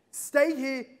 Stay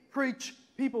here, preach,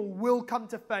 people will come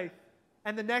to faith.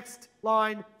 And the next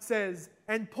line says,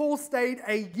 and Paul stayed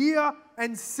a year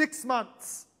and 6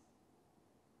 months,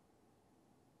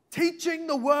 teaching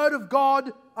the word of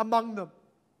God among them.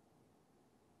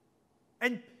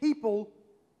 And people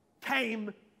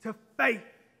came to faith.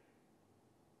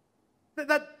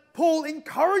 That Paul,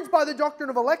 encouraged by the doctrine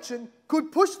of election,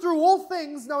 could push through all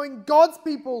things knowing God's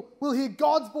people will hear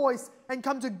God's voice and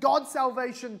come to God's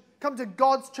salvation, come to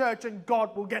God's church, and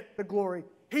God will get the glory.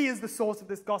 He is the source of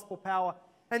this gospel power.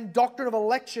 And doctrine of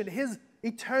election, his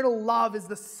eternal love is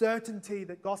the certainty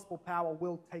that gospel power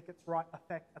will take its right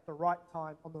effect at the right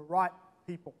time on the right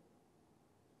people.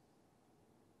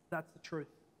 That's the truth.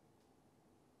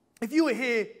 If you were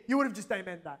here, you would have just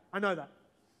amened that. I know that.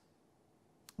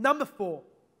 Number four.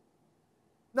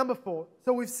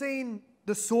 So we've seen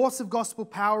the source of gospel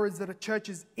power is that a church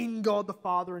is in God the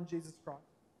Father and Jesus Christ.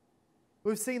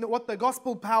 We've seen that what the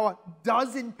gospel power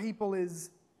does in people is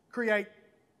create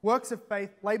works of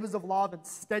faith, labors of love, and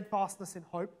steadfastness in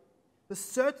hope. The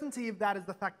certainty of that is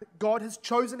the fact that God has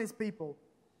chosen his people.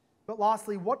 But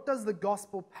lastly, what does the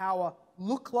gospel power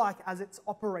look like as it's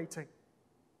operating?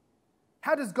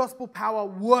 How does gospel power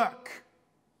work?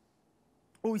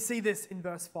 Well, we see this in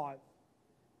verse 5.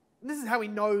 And this is how he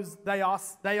knows they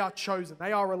are chosen,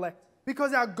 they are elect.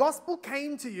 Because our gospel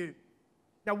came to you.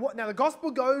 Now the gospel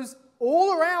goes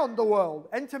all around the world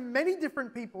and to many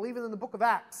different people, even in the book of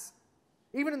Acts.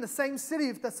 Even in the same city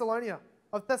of Thessalonica.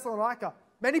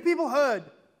 Many people heard,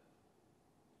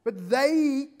 but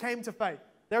they came to faith.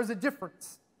 There is a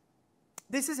difference.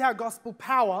 This is how gospel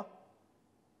power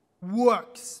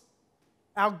works.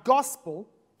 Our gospel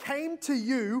came to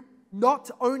you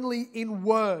not only in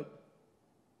word.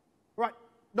 Right,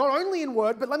 not only in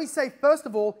word, but let me say, first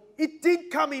of all, it did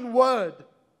come in word.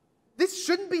 This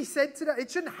shouldn't be said today. It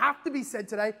shouldn't have to be said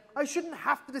today. I shouldn't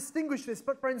have to distinguish this,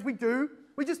 but friends, we do.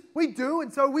 We do,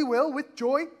 and so we will, with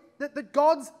joy, that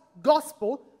God's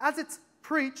gospel, as it's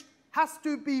preached, has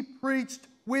to be preached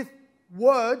with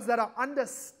words that are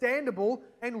understandable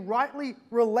and rightly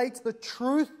relate the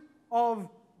truth of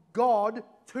God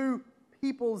to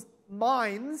people's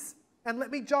minds. And let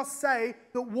me just say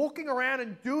that walking around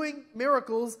and doing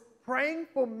miracles, praying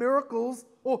for miracles,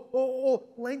 or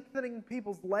lengthening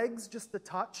people's legs just a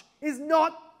touch is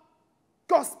not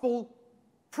gospel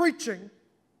preaching.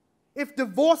 If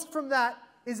divorced from that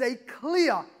is a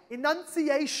clear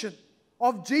enunciation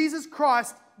of Jesus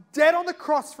Christ dead on the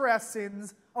cross for our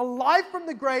sins, alive from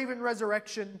the grave in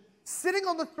resurrection, sitting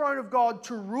on the throne of God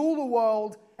to rule the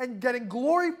world and getting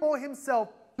glory for himself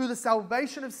through the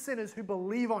salvation of sinners who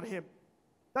believe on him.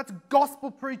 That's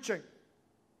gospel preaching.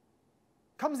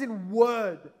 Comes in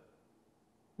word.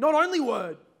 Not only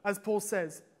word, as Paul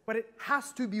says, but it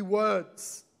has to be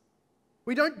words.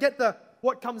 We don't get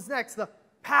what comes next, the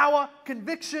power,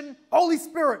 conviction, Holy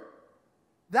Spirit.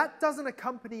 That doesn't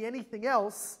accompany anything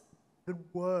else than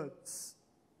words.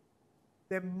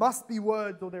 There must be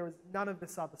words or there is none of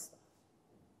this other stuff.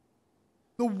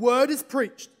 The word is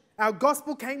preached. Our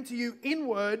gospel came to you in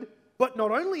word, but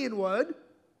not only in word,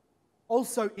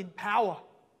 also in power.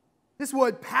 This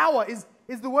word power is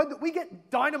the word that we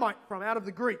get dynamite from out of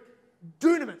the Greek.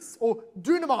 Dunamis or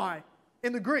dunamai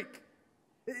in the Greek.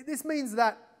 This means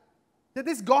that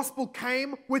this gospel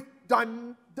came with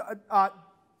dynamite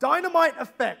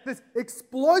effect, this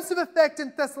explosive effect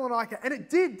in Thessalonica. And it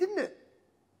did, didn't it?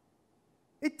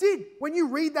 It did. When you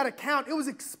read that account, it was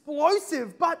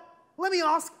explosive. But let me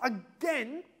ask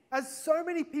again, as so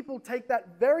many people take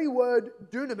that very word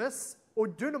dunamis or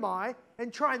dunamai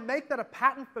and try and make that a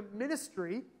pattern for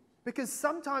ministry, because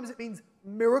sometimes it means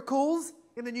miracles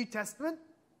in the New Testament,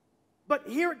 but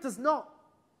here it does not.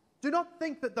 Do not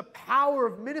think that the power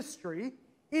of ministry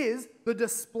is the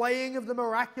displaying of the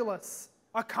miraculous,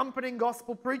 accompanying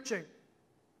gospel preaching.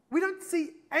 We don't see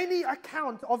any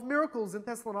account of miracles in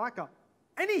Thessalonica.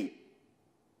 Any.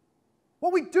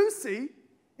 What we do see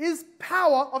is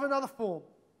power of another form.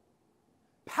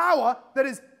 Power that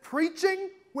is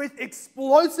preaching with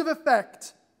explosive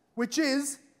effect, which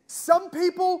is some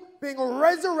people being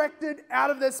resurrected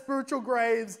out of their spiritual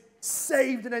graves,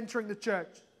 saved and entering the church.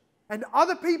 And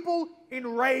other people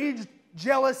enraged,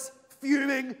 jealous,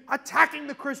 fuming, attacking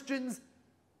the Christians,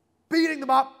 beating them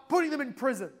up, putting them in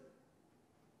prison.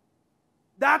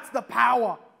 That's the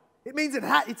power. It means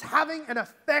it's having an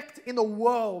effect in the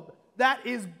world. That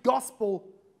is gospel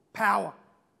power.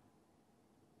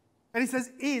 And he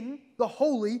says, in the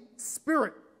Holy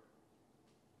Spirit.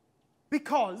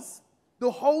 Because the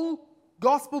whole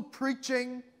gospel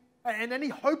preaching and any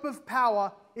hope of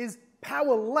power is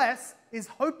powerless, is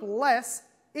hopeless,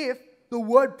 if the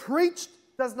word preached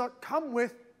does not come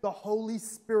with the Holy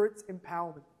Spirit's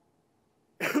empowerment.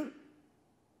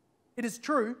 It is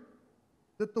true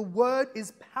that the word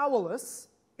is powerless.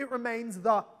 It remains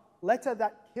the letter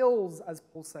that kills, as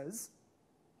Paul says,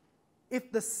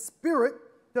 if the Spirit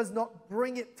does not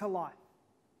bring it to life.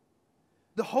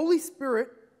 The Holy Spirit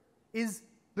is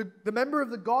the member of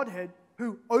the Godhead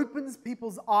who opens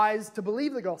people's eyes to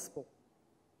believe the gospel.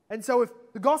 And so if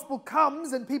the gospel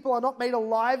comes and people are not made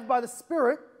alive by the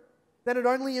Spirit, then it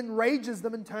only enrages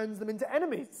them and turns them into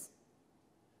enemies.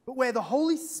 But where the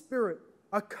Holy Spirit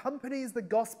accompanies the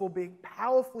gospel being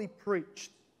powerfully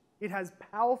preached, it has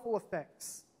powerful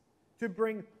effects to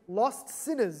bring lost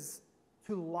sinners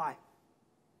to life,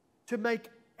 to make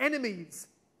enemies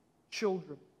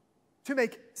children, to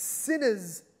make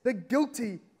sinners, the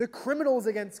guilty, the criminals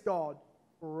against God,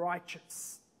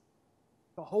 righteous.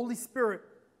 The Holy Spirit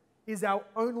is our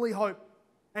only hope,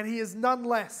 and He is none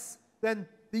less than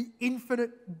the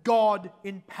infinite God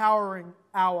empowering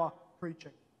our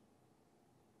preaching.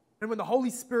 And when the Holy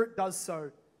Spirit does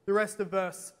so, the rest of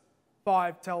verse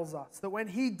 5 tells us that when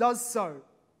He does so,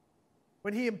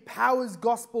 when He empowers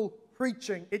gospel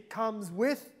preaching, it comes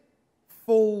with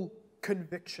full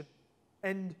conviction.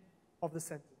 End of the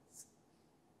sentence.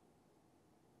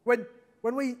 When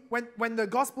the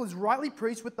gospel is rightly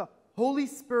preached with the Holy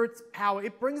Spirit's power,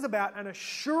 it brings about an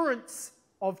assurance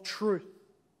of truth.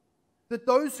 That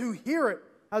those who hear it,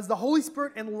 as the Holy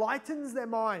Spirit enlightens their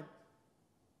mind,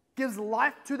 gives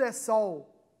life to their soul,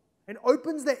 and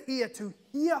opens their ear to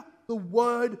hear the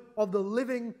word of the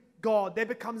living God, there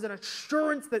becomes an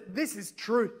assurance that this is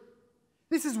truth.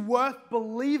 This is worth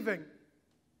believing.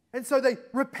 And so they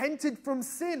repented from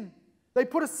sin. They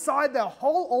put aside their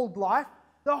whole old life,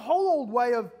 their whole old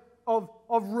way of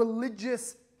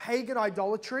religious pagan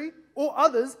idolatry, or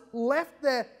others left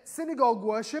their synagogue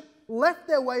worship, left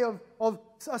their way of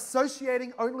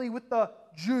associating only with the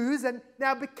Jews, and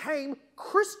now became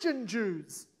Christian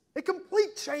Jews. A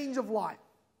complete change of life.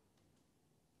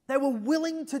 They were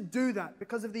willing to do that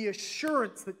because of the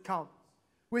assurance that comes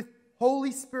with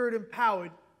Holy Spirit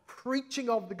empowered preaching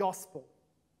of the gospel.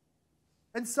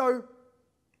 And so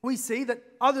we see that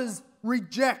others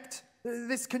reject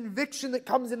this conviction that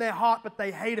comes in their heart, but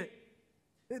they hate it.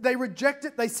 They reject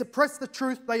it, they suppress the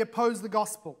truth, they oppose the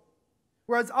gospel.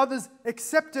 Whereas others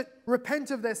accept it,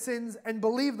 repent of their sins, and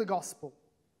believe the gospel.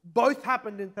 Both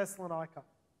happened in Thessalonica.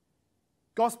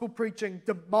 Gospel preaching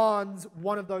demands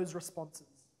one of those responses.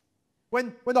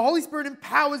 When the Holy Spirit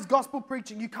empowers gospel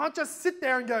preaching, you can't just sit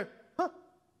there and go,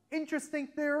 interesting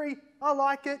theory, I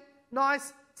like it,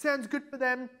 nice, sounds good for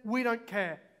them, we don't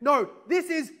care. No, this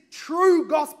is true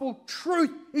gospel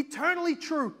truth, eternally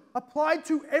true, applied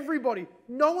to everybody.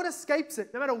 No one escapes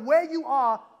it. No matter where you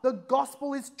are, the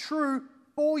gospel is true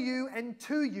for you and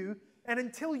to you. And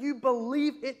until you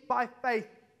believe it by faith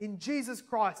in Jesus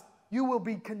Christ, you will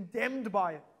be condemned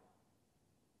by it.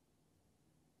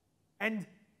 And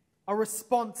a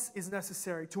response is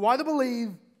necessary to either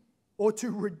believe or to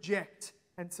reject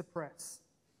and suppress.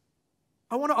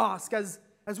 I want to ask, as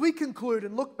we conclude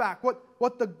and look back,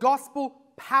 what the gospel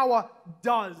power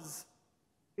does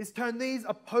is turn these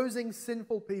opposing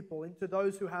sinful people into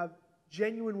those who have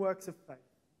genuine works of faith,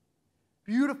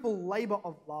 beautiful labor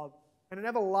of love, and an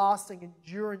everlasting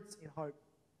endurance in hope.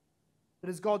 That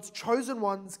as God's chosen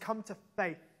ones come to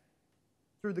faith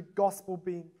through the gospel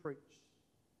being preached.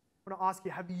 I want to ask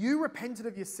you, have you repented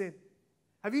of your sin?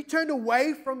 Have you turned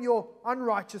away from your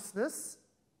unrighteousness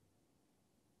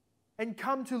and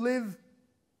come to live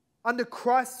under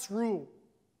Christ's rule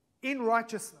in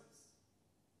righteousness?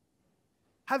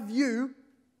 Have you,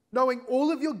 knowing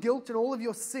all of your guilt and all of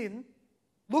your sin,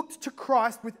 looked to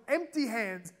Christ with empty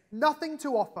hands, nothing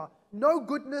to offer, no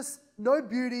goodness, no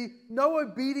beauty, no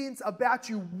obedience about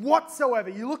you whatsoever?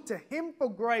 You look to Him for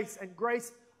grace and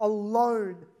grace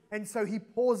alone, and so He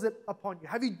pours it upon you.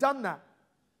 Have you done that?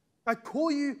 I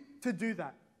call you to do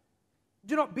that.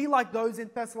 Do not be like those in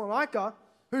Thessalonica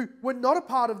who were not a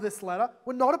part of this letter,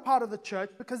 were not a part of the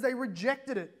church because they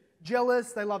rejected it.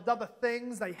 Jealous, they loved other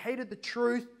things, they hated the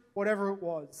truth, whatever it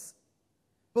was.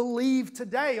 Believe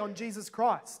today on Jesus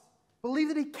Christ. Believe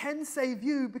that He can save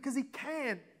you because He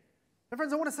can. And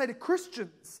friends, I want to say to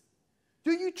Christians,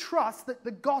 do you trust that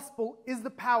the gospel is the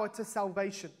power to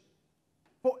salvation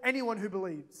for anyone who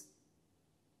believes?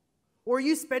 Or are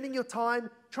you spending your time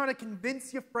trying to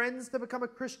convince your friends to become a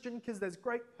Christian because there's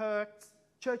great perks,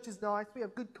 church is nice, we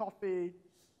have good coffee,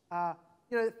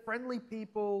 friendly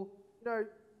people,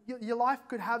 your life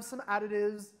could have some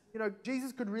additives,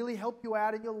 Jesus could really help you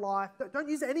out in your life. Don't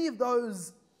use any of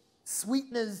those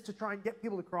sweeteners to try and get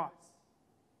people to Christ.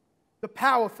 The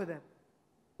power for them.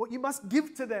 What you must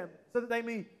give to them so that they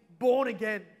may born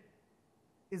again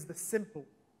is the simple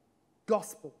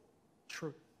gospel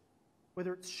truth.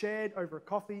 Whether it's shared over a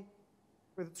coffee,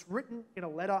 whether it's written in a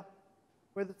letter,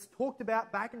 whether it's talked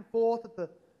about back and forth at the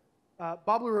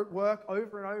bubbler at work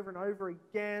over and over and over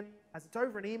again, as it's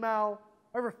over an email,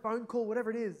 over a phone call,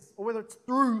 whatever it is, or whether it's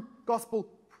through gospel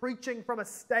preaching from a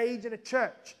stage in a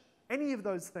church, any of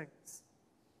those things,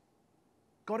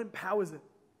 God empowers it.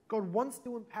 God wants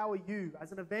to empower you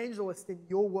as an evangelist in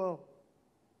your world.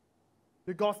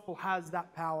 The gospel has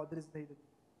that power that is needed.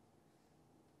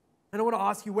 And I want to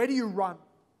ask you, where do you run?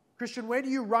 Christian, where do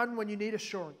you run when you need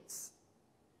assurance?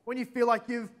 When you feel like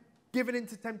you've given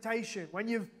into temptation, when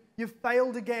you've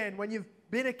failed again, when you've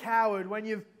been a coward, when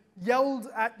you've yelled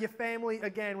at your family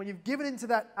again, when you've given into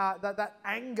that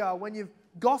anger, when you've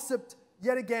gossiped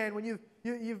yet again, when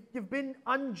you've been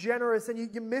ungenerous and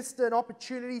you missed an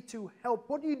opportunity to help,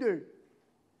 what do?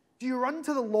 Do you run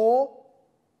to the law?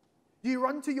 Do you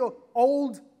run to your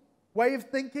old way of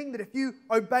thinking that if you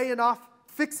obey enough,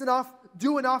 fix enough,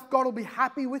 do enough, God will be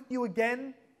happy with you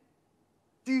again?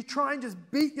 Do you try and just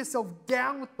beat yourself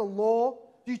down with the law?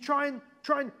 Do you try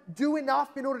and do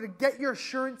enough in order to get your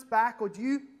assurance back? Or do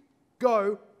you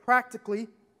go practically,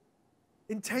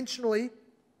 intentionally,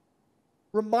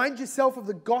 remind yourself of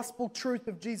the gospel truth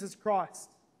of Jesus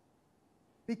Christ?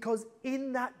 Because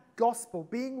in that gospel,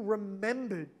 being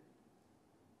remembered,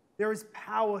 there is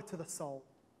power to the soul.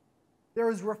 There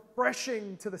is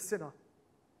refreshing to the sinner.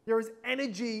 There is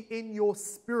energy in your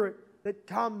spirit that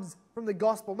comes from the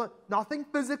gospel. No, nothing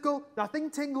physical, nothing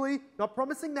tingly, not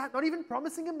promising that, not even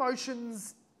promising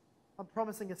emotions. I'm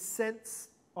promising a sense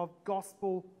of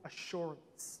gospel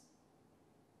assurance.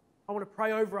 I want to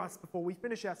pray over us before we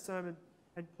finish our sermon,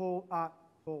 and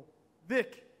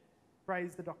Vic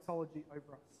prays the doxology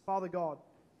over us. Father God,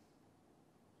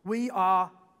 we are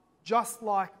just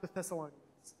like the Thessalonians.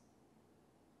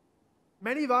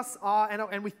 Many of us are,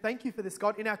 and we thank you for this,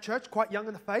 God, in our church, quite young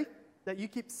in the faith, that you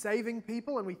keep saving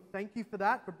people, and we thank you for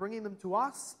that, for bringing them to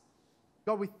us.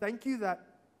 God, we thank you that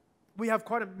we have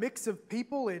quite a mix of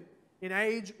people in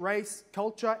age, race,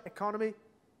 culture, economy.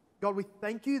 God, we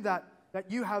thank you that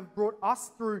you have brought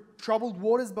us through troubled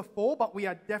waters before, but we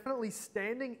are definitely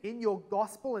standing in your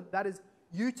gospel, and that is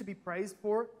you to be praised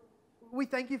for it. We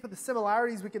thank you for the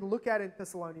similarities we can look at in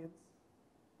Thessalonians.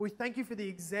 We thank you for the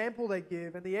example they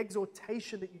give and the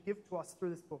exhortation that you give to us through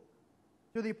this book.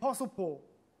 Through the Apostle Paul,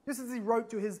 just as he wrote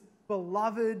to his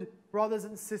beloved brothers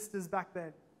and sisters back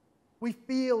then, we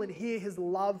feel and hear his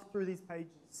love through these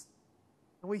pages.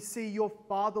 And we see your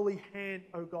fatherly hand,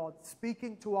 O God,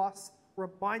 speaking to us,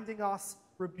 reminding us,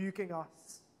 rebuking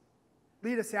us.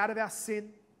 Lead us out of our sin.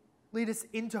 Lead us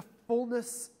into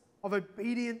fullness of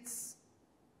obedience.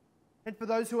 And for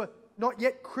those who are not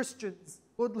yet Christians,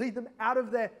 Lord, lead them out of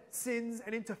their sins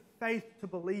and into faith to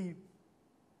believe.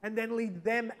 And then lead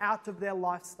them out of their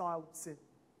lifestyle of sin.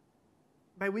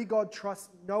 May we, God, trust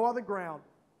no other ground,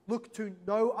 look to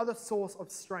no other source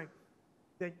of strength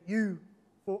than you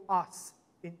for us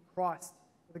in Christ,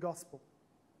 the gospel.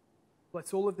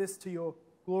 Bless all of this to your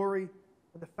glory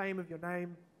and the fame of your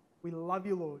name. We love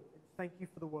you, Lord, and thank you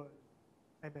for the word.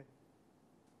 Amen.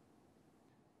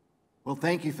 Well,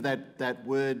 thank you for that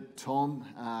word, Tom.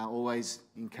 Always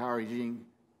encouraging,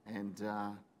 and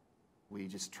we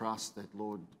just trust that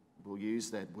Lord will use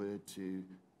that word to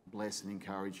bless and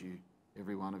encourage you,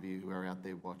 every one of you who are out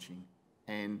there watching.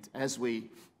 And as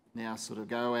we now sort of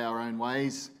go our own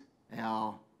ways,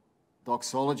 our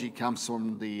doxology comes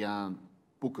from the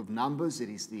book of Numbers. It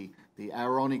is the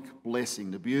Aaronic blessing,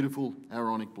 the beautiful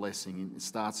Aaronic blessing. It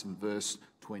starts in verse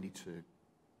 22.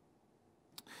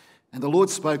 And the Lord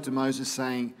spoke to Moses,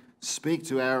 saying, "Speak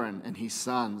to Aaron and his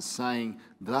sons, saying,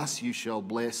 Thus you shall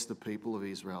bless the people of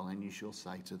Israel, and you shall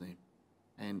say to them,"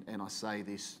 and I say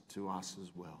this to us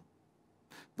as well,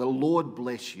 "The Lord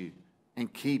bless you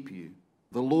and keep you.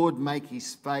 The Lord make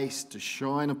his face to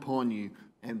shine upon you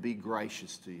and be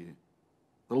gracious to you.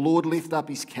 The Lord lift up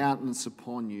his countenance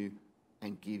upon you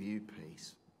and give you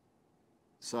peace."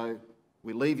 So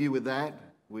we leave you with that.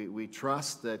 We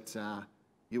trust that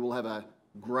you will have a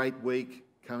great week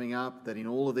coming up, that in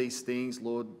all of these things,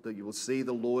 Lord, that you will see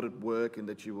the Lord at work and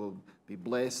that you will be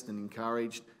blessed and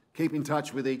encouraged. Keep in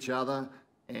touch with each other,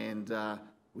 and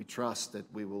we trust that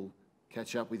we will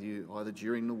catch up with you either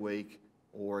during the week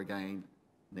or again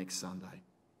next Sunday.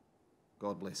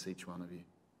 God bless each one of you.